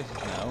need this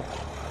now.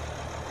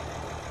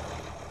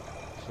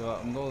 So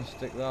I'm going to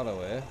stick that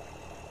away.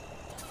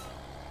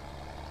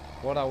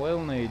 What I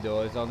will need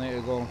though is I need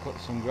to go and cut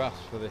some grass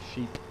for the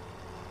sheep.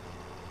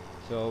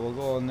 So we'll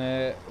go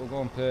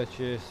and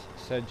purchase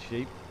said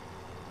sheep,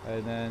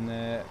 and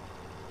then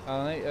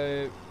I need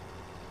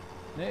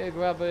to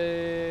grab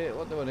a,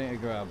 what do I need to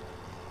grab?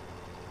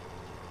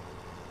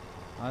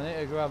 I need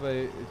to grab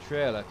a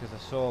trailer because I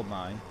sold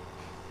mine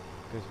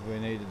because we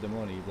needed the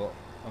money, but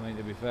I mean,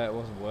 to be fair, it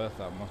wasn't worth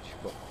that much,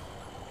 but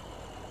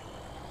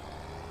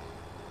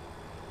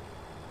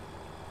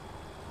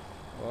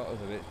well, that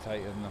was a bit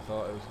tighter than I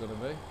thought it was going to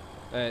be.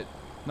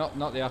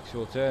 Not the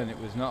actual turn, it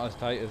was not as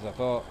tight as I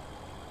thought.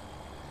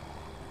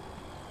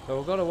 So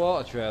we've got a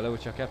water trailer,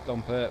 which I kept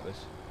on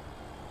purpose.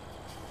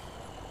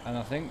 And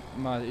I think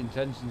my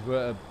intentions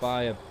were to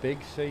buy a big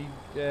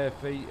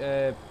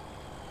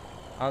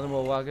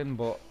animal wagon,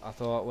 but I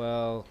thought,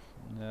 well,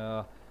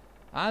 no.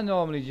 I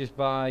normally just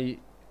buy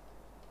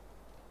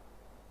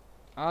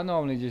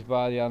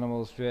the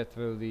animals straight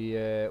through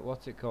the,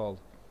 what's it called?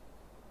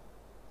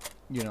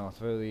 You know,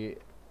 through the,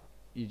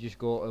 you just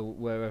go to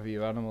wherever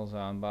your animals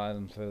are and buy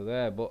them through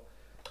there. But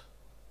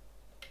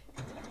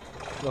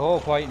the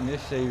whole point in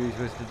this series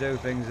was to do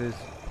things as,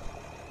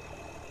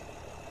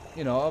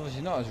 you know,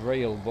 obviously not as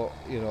real, but,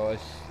 you know,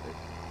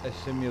 as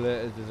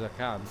simulated as I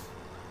can.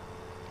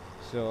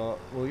 So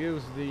we'll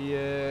use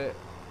the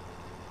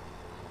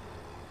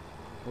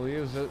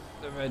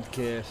red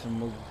case, and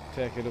we'll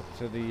take it up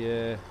to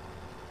the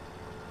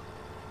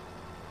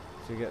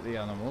to get the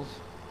animals.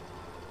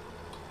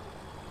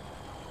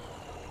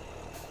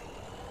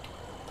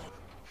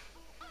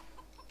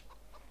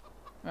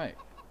 Right,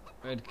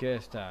 red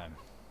case time.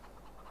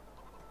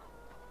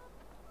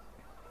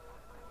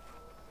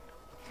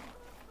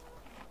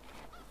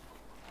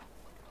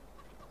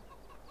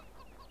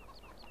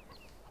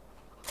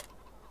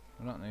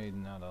 We're not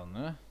needing that on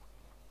there.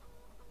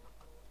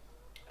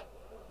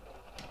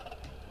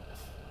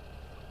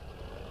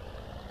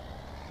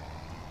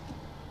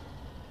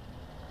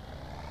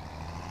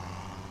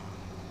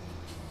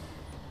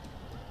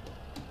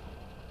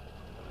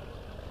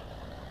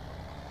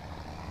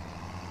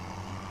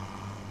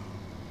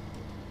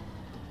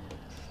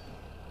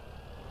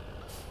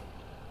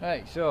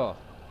 Right, so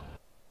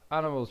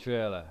animal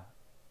trailer,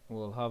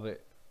 we'll have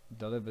it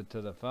delivered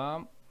to the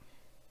farm.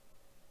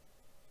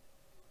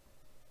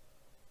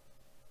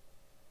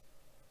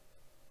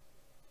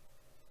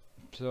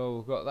 So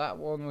we've got that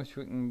one, which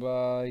we can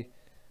buy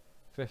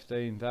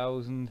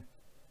 15,000.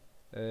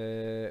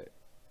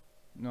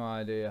 No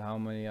idea how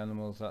many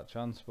animals that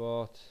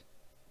transports.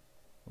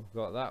 We've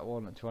got that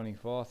one at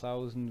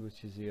 24,000,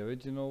 which is the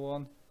original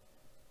one.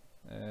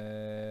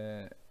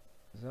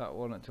 Is that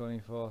one at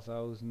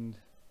 24,000?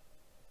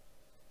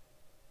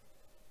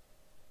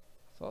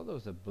 I thought there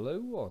was a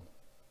blue one.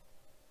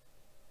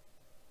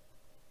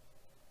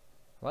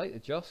 I like the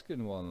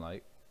Joskin one,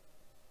 like.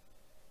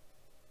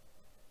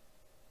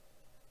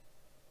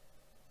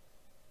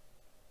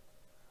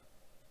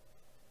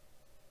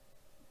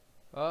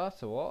 Oh,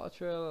 that's a water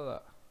trailer,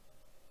 that.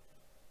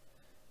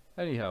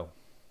 Anyhow,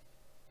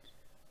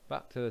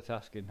 back to the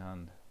task in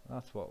hand.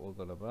 That's what we're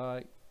gonna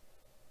buy,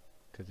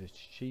 because it's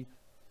cheap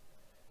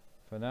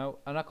for now,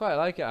 and I quite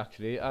like it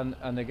actually.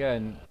 And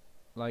again,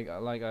 like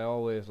I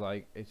always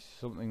like, it's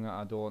something that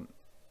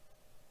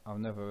I've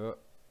never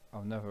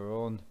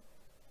owned,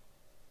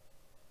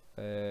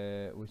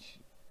 which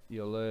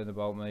you'll learn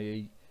about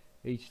me.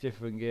 Each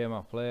different game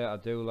I play, I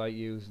do like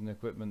using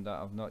equipment that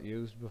I've not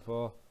used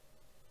before.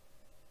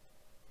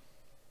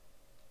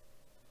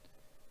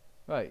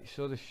 Right,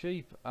 so the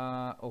sheep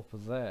are up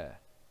there.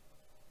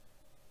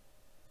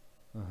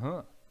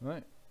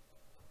 Right.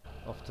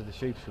 Off to the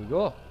sheep we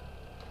go.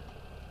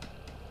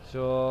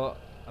 So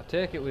I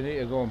take it we need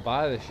to go and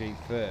buy the sheep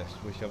first,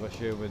 which I've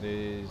assumed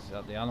is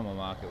at the animal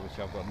market, which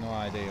I've got no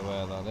idea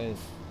where that is.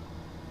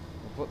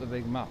 We'll put the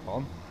big map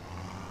on.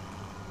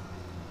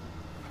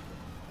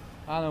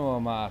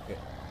 Animal market.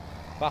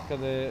 Back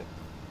of the...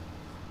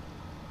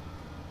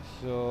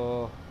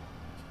 So...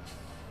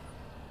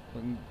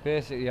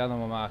 basically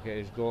animal market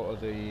is go to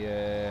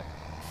the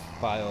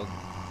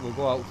we'll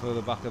go out through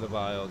the back of the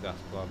biogas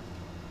plant.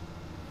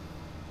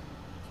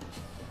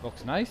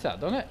 Looks nice, that,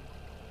 doesn't it?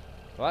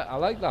 I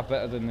like that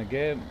better than the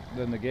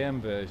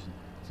game version,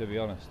 to be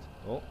honest.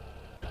 Oh,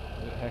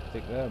 a bit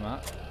hectic there,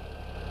 Matt.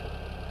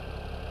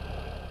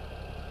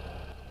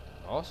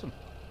 Awesome.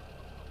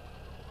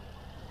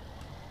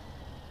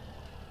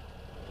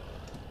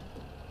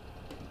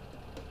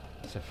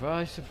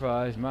 Surprise,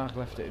 surprise, Mark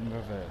left it in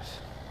reverse.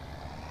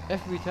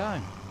 Every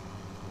time.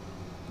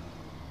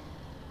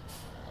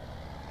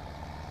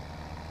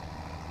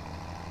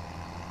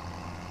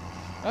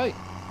 Right.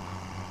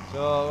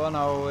 So we're on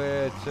our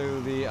way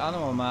to the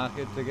animal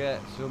market to get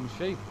some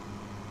sheep.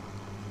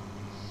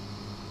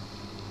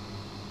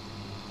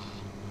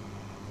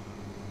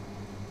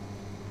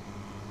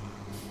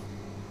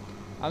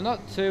 I'm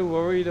not too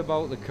worried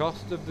about the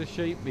cost of the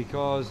sheep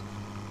because,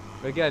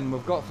 again,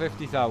 we've got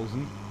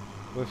 50,000.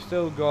 We've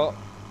still got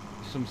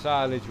some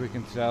silage we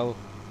can sell.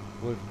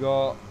 We've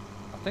got,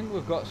 I think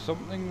we've got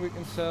something we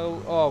can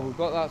sell. Oh, we've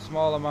got that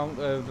small amount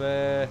of,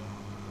 oh,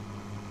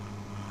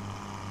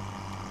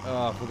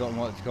 I've forgotten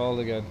what it's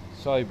called again.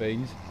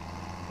 Soybeans.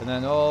 And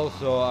then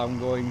also I'm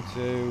going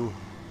to,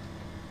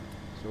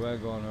 so we're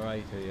going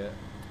right here.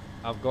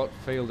 I've got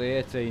field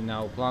 18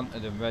 now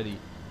planted and ready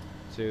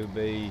to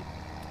be,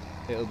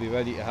 it'll be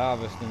ready to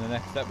harvest in the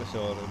next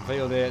episode. And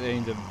field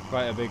 18 is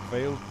quite a big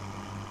field.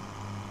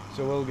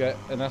 So we'll get,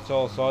 and that's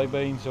all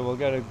soybeans, so we'll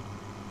get a,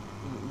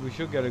 we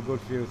should get a good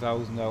few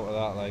thousand out of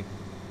that, like.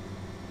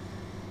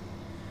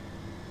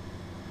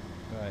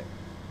 Right.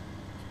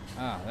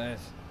 Ah, there's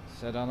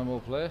said animal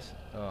place.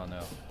 Oh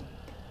no,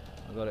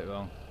 I got it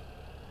wrong.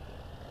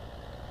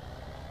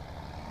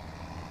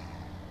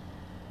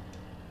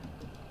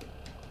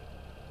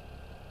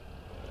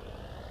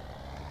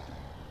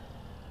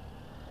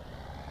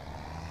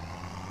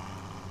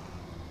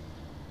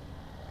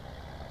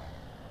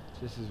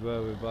 This is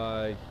where we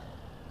buy.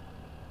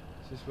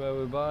 Is this where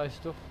we buy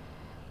stuff?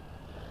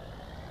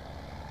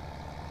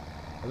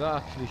 I'm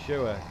not actually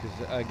sure,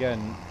 because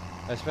again,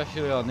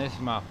 especially on this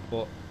map,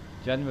 but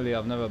generally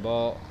I've never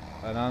bought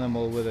an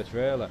animal with a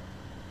trailer.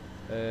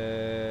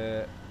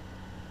 Is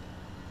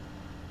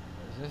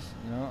this?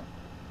 No,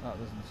 that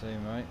doesn't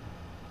seem right.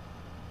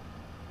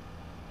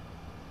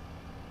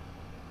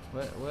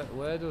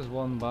 Where does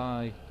one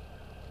buy?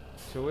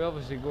 So we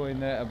obviously go in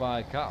there to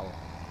buy cattle.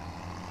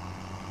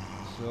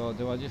 So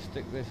do I just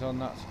stick this on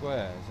that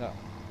square? Is that?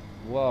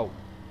 Whoa.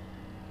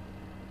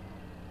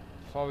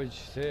 Forage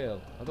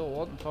sale. I don't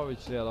want forage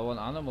sale, I want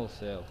animal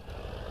sale.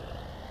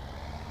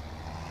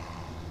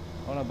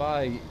 I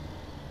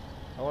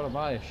wanna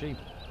buy a sheep.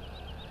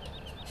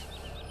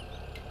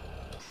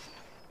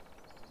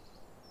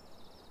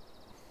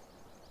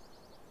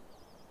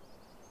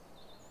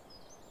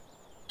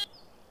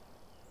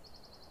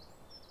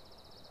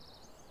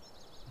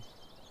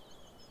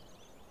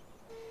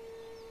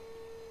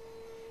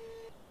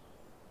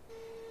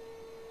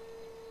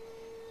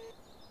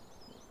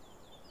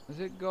 Has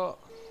it got?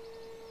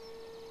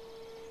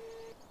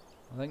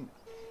 I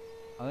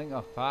think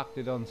I've parked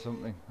it on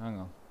something. Hang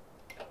on.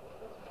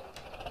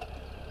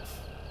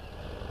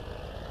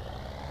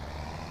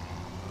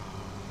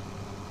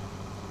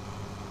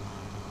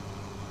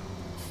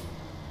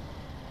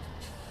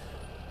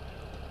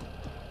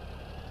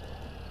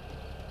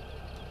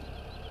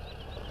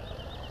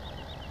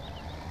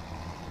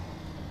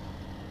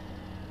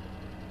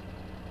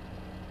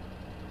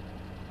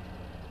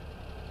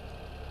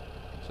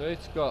 So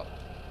it's got,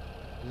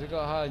 has it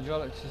got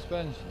hydraulic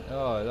suspension?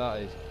 Oh,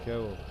 that is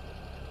cool.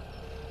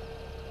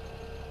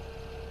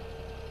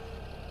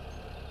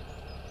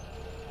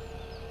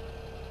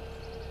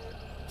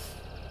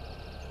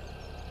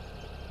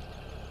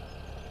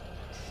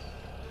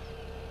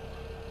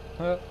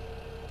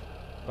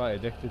 Quite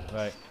addicted.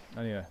 Right,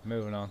 anyway,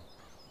 moving on.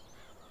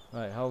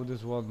 Right, how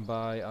does one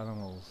buy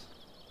animals?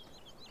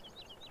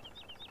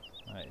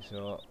 Right,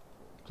 so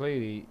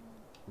clearly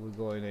we're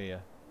going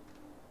here.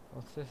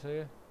 What's this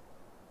here?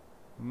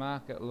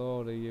 Market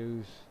loader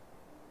use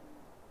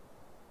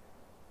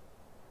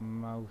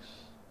mouse.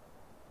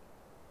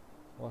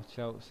 Watch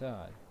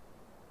outside.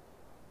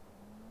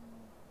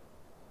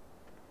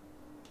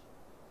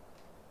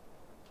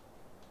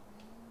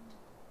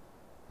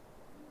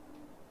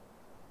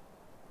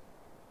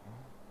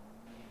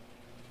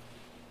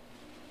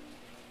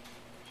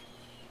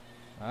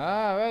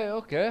 Ah, right,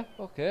 okay,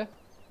 okay.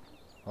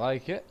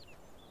 Like it.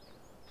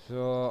 So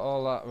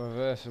all that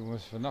reversing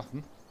was for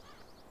nothing.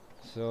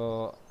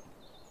 So,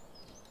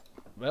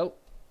 well,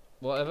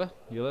 whatever.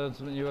 You learn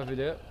something new every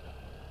day.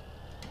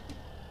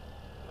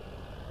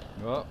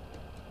 What?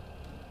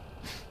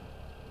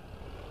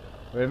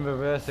 We're in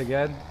reverse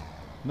again.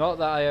 Not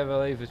that I ever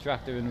leave the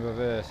tractor in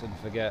reverse and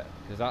forget,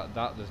 because that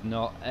does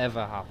not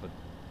ever happen.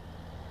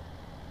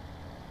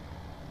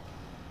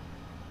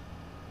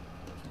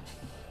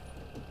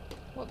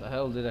 What the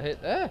hell did I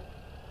hit there?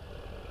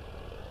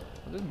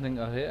 I didn't think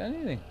I hit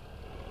anything.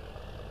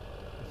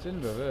 It's in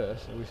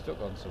reverse. Are we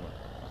stuck on something?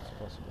 That's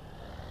possible.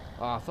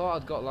 Oh, I thought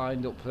I'd got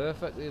lined up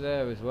perfectly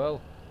there as well.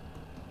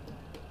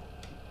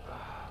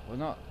 We're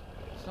not.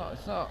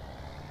 It's not.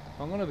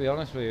 I'm going to be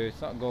honest with you,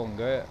 it's not going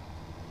great.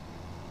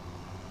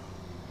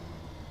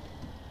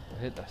 I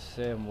hit the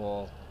same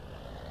wall.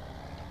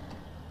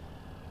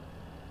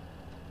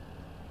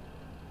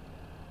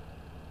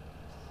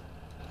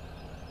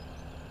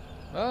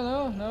 Oh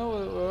no, no,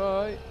 we're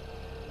alright.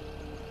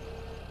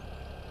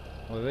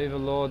 We'll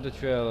even load the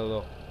trailer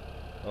though.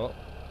 Oh,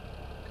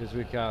 because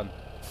we can.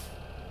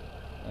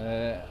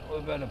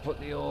 We better put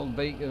the old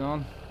beacon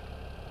on.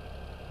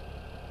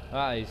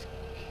 That is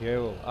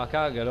cool. I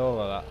can't get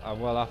over that. I'm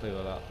well happy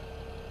with that.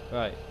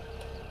 Right.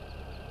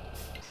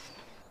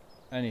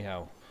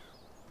 Anyhow.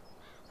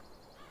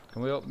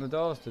 Can we open the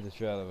doors to the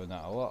trailer with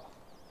that or what?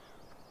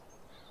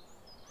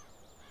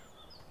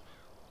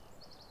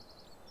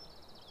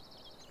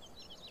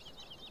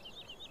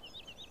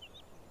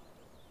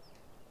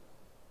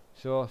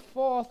 So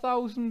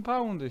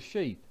 £4,000 a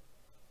sheep.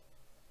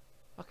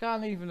 I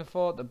can't even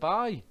afford to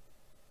buy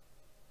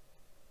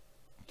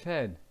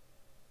 10.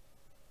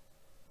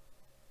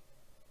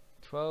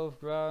 12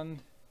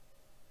 grand.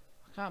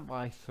 I can't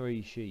buy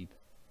 3 sheep.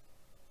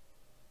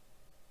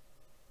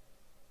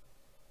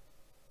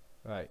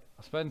 Right,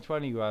 I'll spend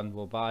 20 grand,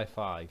 we'll buy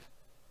 5.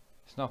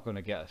 It's not going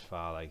to get us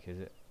far, like, is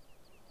it?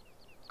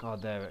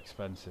 God, they're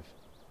expensive.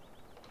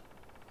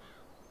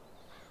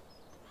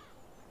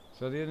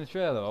 So they're in the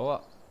trailer or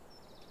what?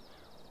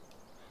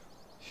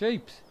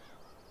 Sheeps.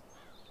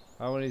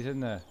 How many's in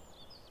there?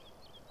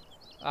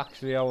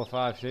 Actually, our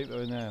 5 sheep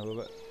are in there.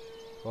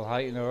 We'll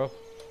heighten her up.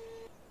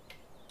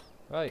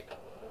 Right.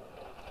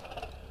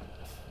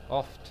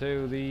 Off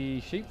to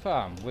the sheep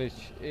farm,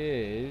 which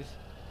is...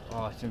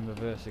 Oh, it's in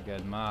reverse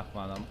again. Mark,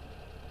 man.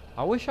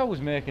 I wish I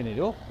was making it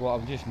up, but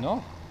I'm just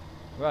not.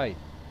 Right.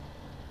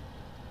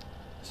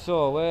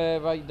 So, we're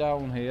right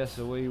down here,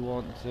 so we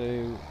want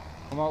to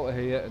come out of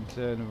here and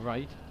turn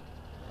right.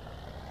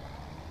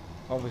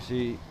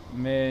 Obviously,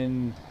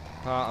 main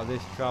part of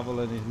this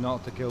travelling is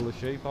not to kill the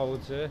sheep, I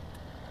would say.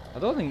 I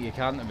don't think you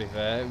can, to be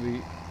fair.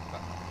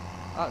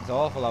 That's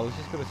awful. I was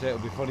just going to say it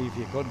would be funny if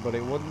you could, but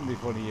it wouldn't be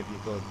funny if you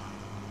could.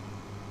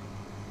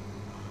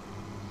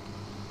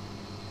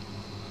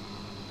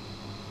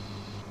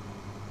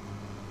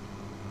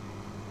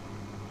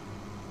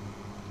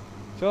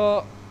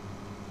 So,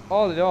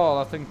 all in all,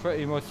 I think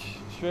pretty much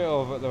straight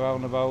over at the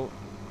roundabout,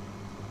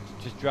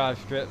 just drive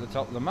straight to the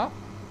top of the map,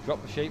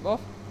 drop the sheep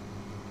off.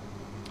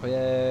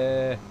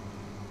 Yeah.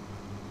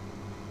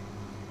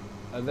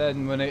 And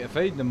then we need to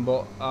feed them,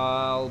 but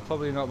I'll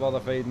probably not bother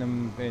feeding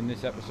them in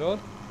this episode.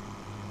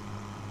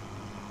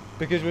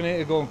 Because we need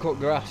to go and cut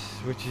grass,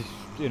 which is,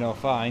 you know,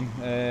 fine.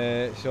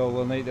 So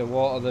we'll need to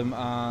water them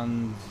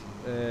and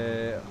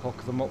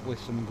hook them up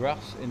with some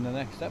grass in the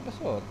next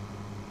episode.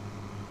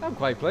 I'm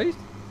quite pleased.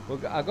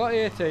 I got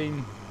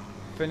 18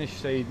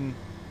 finished seeding.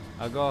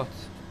 I got...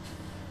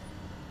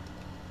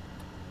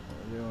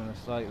 Doing a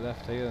slight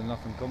left here and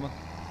nothing coming.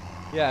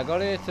 Yeah, I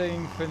got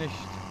 18 finished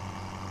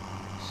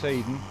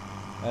seeding.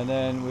 And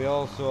then we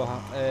also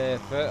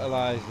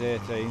fertilised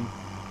 18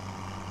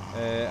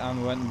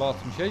 and we went and bought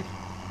some sheep.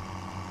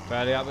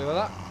 Fairly happy with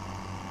that.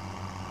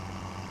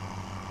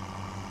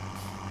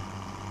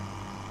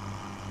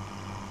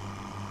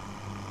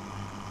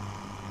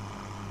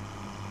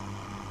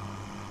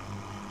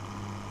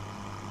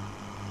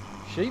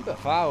 Sheep are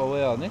far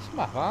away on this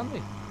map, aren't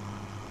they?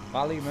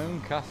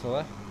 Ballymoon Castle,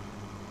 eh?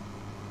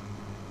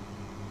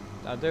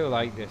 I do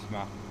like this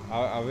map.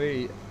 I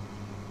really,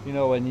 you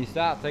know, when you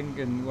start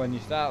thinking, when you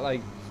start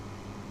like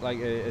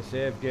a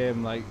save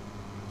game like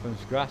from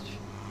scratch,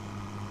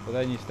 but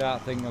then you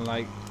start thinking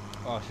like,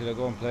 oh, should I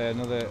go and play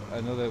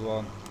another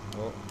one?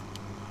 Oh.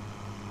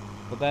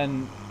 But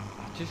then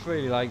I just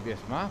really like this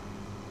map.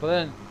 But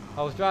then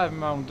I was driving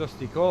around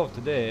Dusty Cove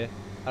today,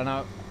 and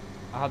I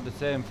had the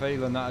same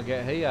feeling that I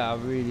get here. I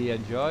really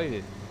enjoyed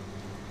it,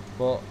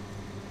 but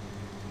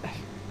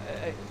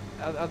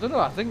I don't know.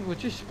 I think we're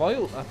just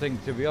spoilt. I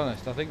think, to be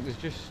honest, I think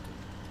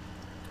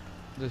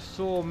there's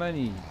so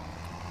many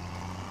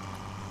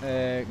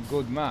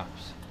good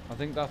maps. I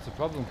think that's the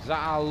problem, because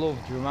I love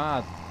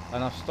Dramad,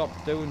 and I've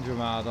stopped doing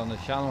Dramad on the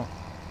channel,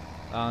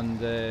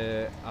 and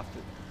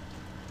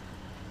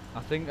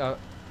I think I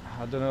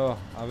don't know.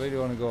 I really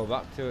want to go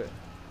back to it.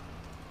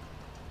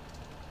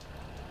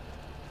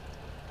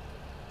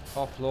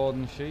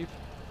 Offloading sheep,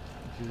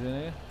 which is in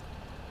here,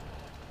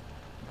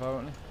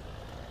 apparently.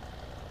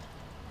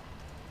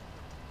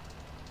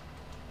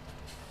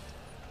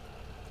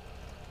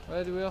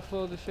 Where do we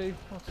offload the sheep?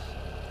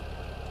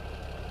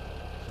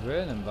 It's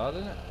raining bad,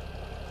 isn't it?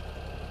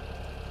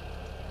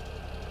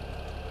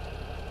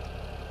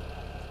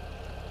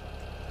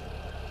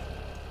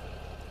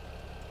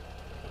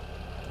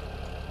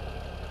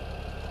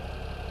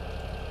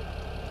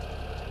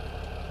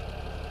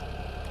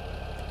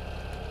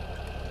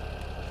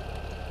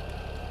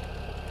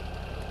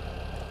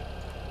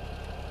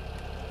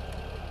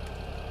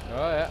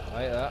 Oh yeah,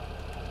 like that.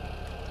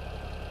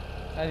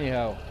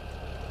 Anyhow.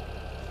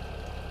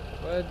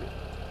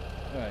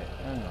 Right,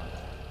 hang on.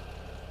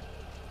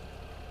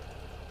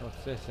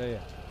 What's this here?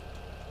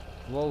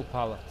 Wool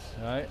pallets,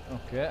 right,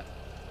 okay.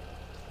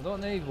 I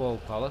don't need wool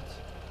pallets.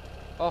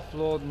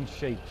 Offloading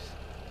sheeps.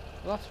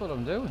 Well, that's what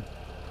I'm doing.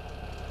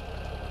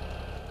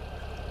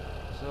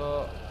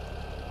 So,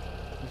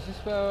 is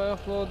this where I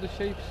offload the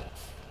sheeps?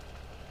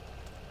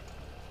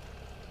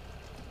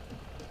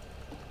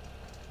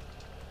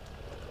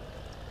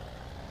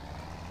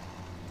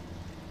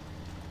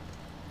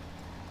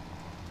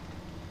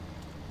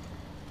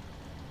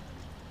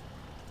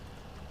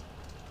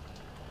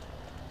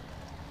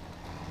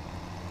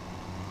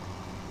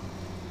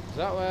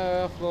 that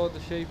where I offload the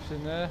sheep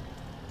in there?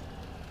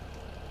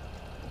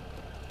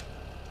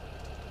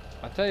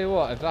 I tell you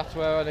what, if that's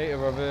where I need to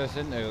reverse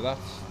into, that's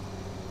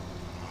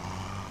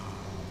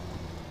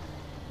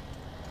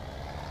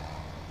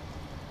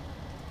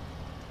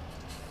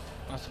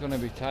going to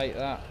be tight,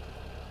 that.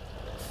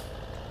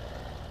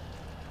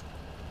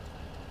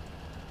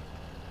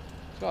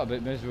 It's got a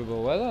bit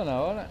miserable weather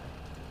now, hasn't it?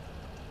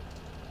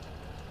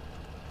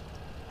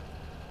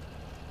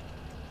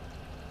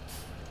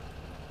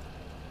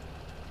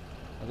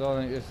 I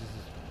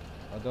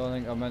don't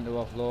think I'm meant to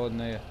offload in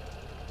here.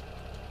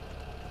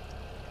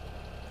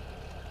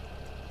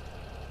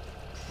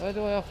 Where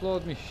do I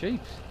offload my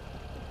sheep?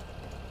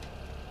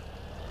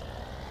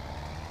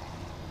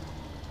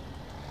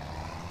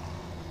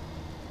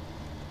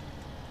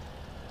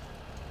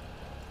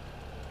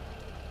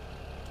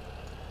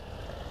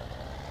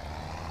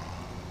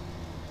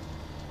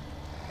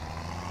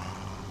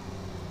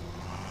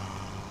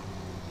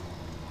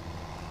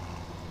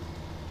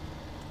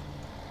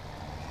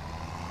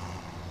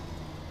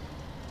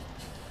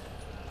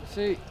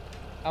 See,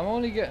 I'm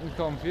only getting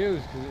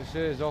confused because it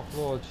says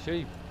offload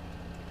sheep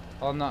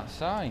on that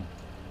sign.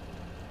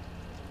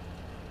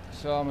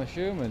 So I'm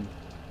assuming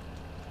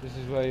this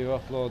is where you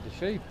offload the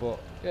sheep, but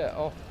yeah,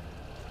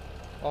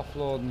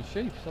 offloading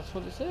sheep, that's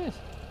what it says.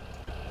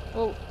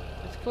 Well,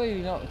 it's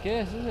clearly not the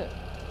case, is it?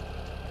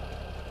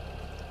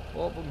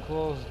 Open,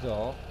 close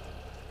door.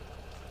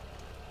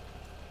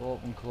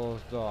 Open,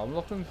 close door. I'm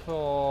looking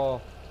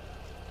for...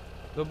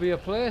 There'll be a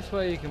place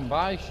where you can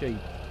buy sheep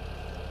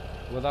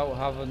without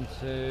having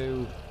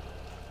to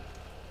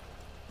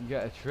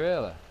get a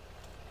trailer.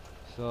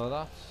 So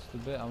that's the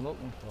bit I'm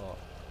looking for.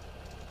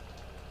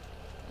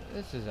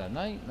 This is a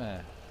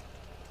nightmare.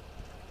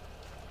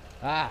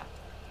 Ah,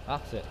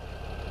 that's it.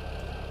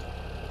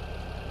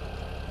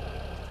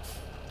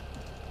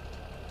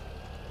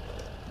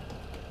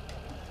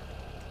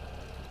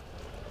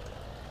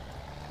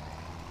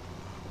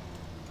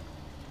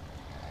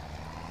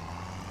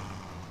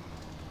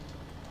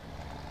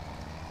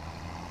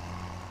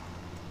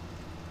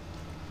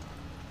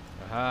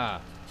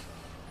 Aha.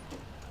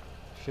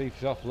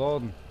 Sheep's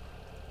offloading.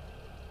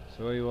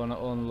 So you want to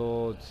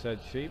unload said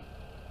sheep.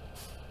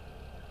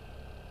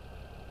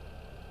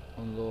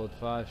 Unload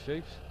 5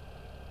 sheep.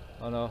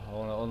 Oh no, I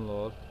want to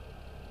unload.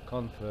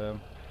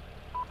 Confirm.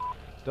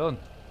 Done.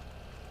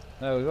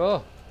 There we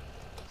go.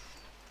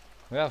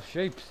 We have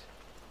sheep.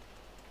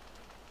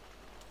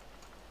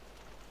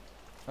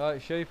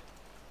 Right, sheep.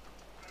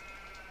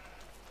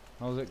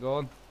 How's it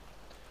going?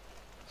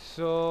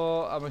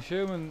 So I'm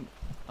assuming,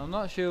 I'm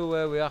not sure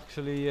where we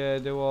actually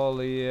do all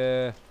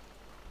the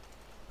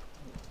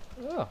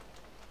oh,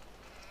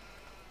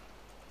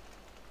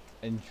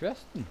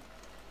 interesting.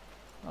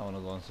 I want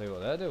to go and see what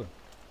they're doing.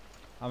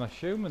 I'm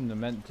assuming they're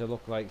meant to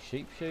look like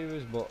sheep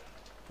shearers, but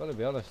gotta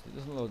be honest, it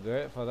doesn't look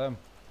great for them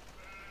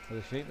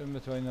with the sheep in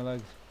between the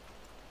legs.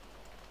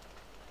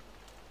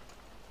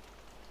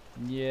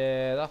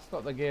 Yeah, that's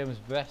not the game's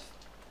best,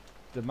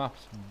 the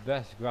map's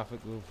best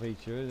graphical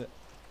feature, is it?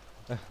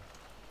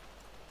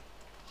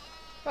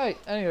 Right,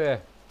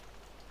 anyway,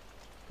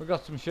 we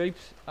got some sheep.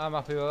 I'm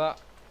happy with that.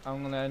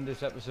 I'm going to end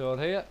this episode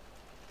here.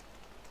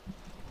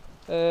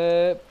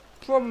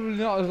 Probably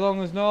not as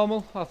long as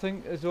normal. I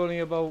think it's only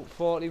about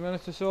 40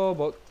 minutes or so,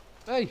 but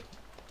hey,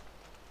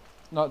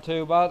 not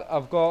too bad.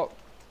 The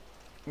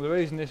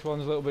reason this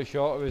one's a little bit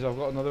shorter is I've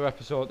got another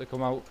episode to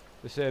come out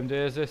the same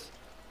day as this.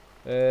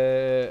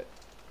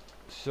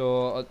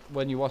 So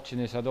when you're watching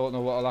this, I don't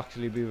know what will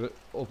actually be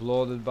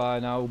uploaded by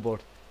now, but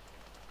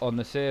on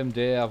the same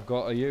day I've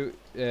got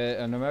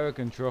an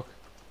American truck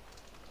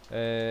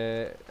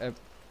career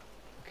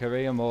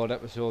mode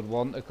episode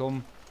 1 to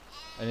come,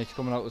 and it's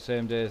coming out the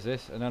same day as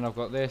this, and then I've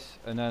got this,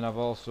 and then I've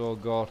also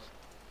got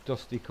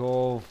Dusty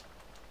Cove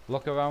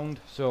look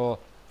around, so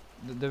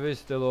there is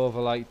still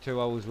over like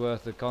 2 hours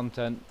worth of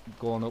content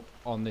going up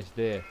on this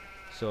day.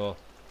 So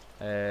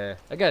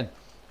again,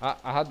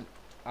 I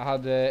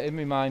had in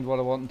my mind what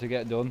I wanted to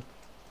get done.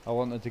 I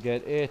wanted to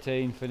get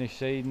 18 finished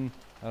seeding,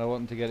 and I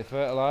wanted to get it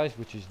fertilised,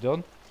 which is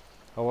done.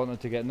 I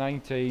wanted to get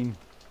 19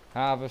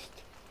 harvest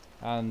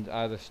and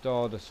either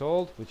stored or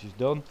sold, which is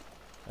done.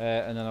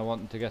 And then I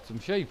wanted to get some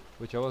sheep,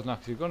 which I wasn't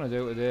actually going to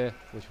do today,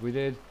 which we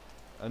did,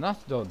 and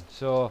that's done.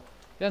 So at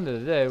the end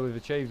of the day, we've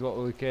achieved what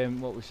we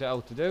set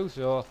out to do,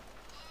 so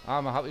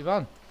I'm a happy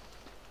man.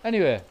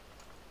 Anyway,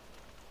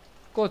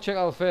 go check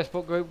out the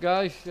Facebook group,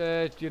 guys.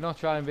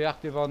 Try and be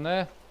active on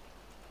there.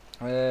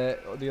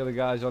 The other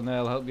guys on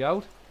there will help you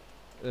out.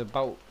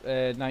 About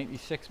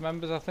 96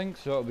 members, I think,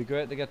 so it'll be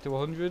great to get to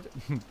 100.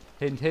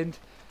 Hint hint.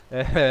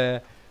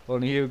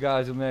 Only you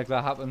guys will make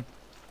that happen.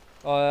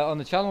 On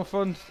the channel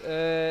front,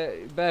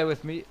 bear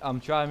with me, I'm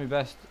trying my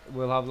best.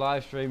 We'll have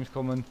live streams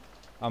coming.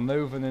 I'm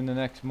moving in the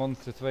next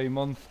month to 3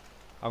 months.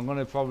 I'm going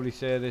to probably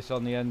say this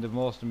on the end of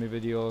most of my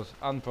videos,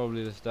 and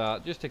probably the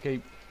start, just to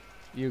keep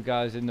you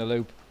guys in the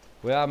loop.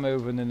 We are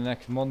moving in the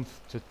next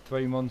month to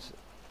 3 months,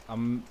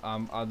 and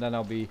then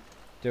I'll be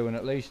doing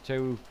at least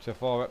 2 to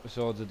 4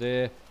 episodes a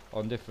day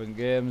on different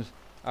games.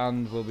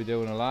 and we'll be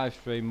doing a live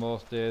stream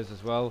most days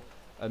as well,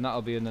 and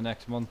that'll be in the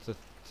next month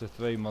to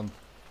 3 months.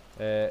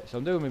 So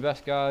I'm doing my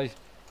best, guys.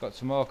 Got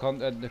some more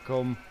content to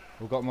come.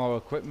 We've got more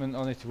equipment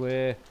on its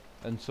way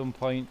at some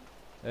point,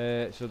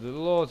 so there's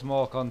loads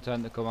more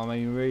content to come. I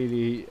mean,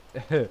 really,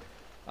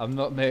 I'm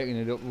not making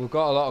it up. We've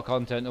got a lot of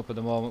content up at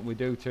the moment. We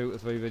do 2 to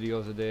 3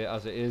 videos a day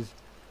as it is.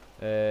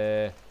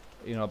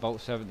 You know, about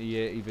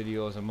 70-80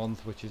 videos a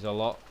month, which is a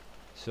lot.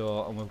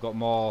 So, and we've got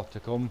more to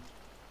come.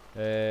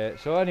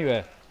 So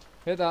anyway,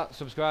 hit that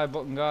subscribe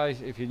button,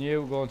 guys. If you're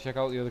new, go and check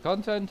out the other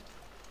content.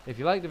 If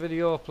you like the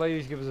video,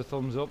 please give us a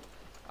thumbs up.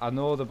 I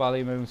know the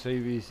Ballymoon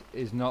series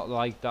is not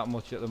liked that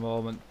much at the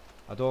moment.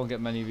 I don't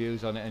get many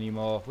views on it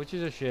anymore, which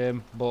is a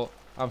shame, but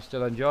I'm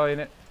still enjoying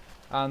it.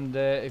 And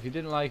if you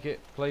didn't like it,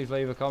 please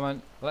leave a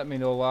comment. Let me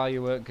know why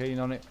you weren't keen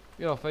on it.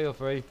 You know, feel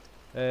free.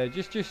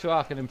 Just so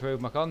I can improve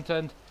my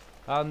content.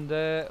 And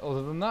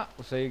other than that,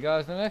 we'll see you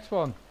guys in the next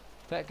one.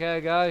 Take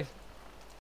care, guys.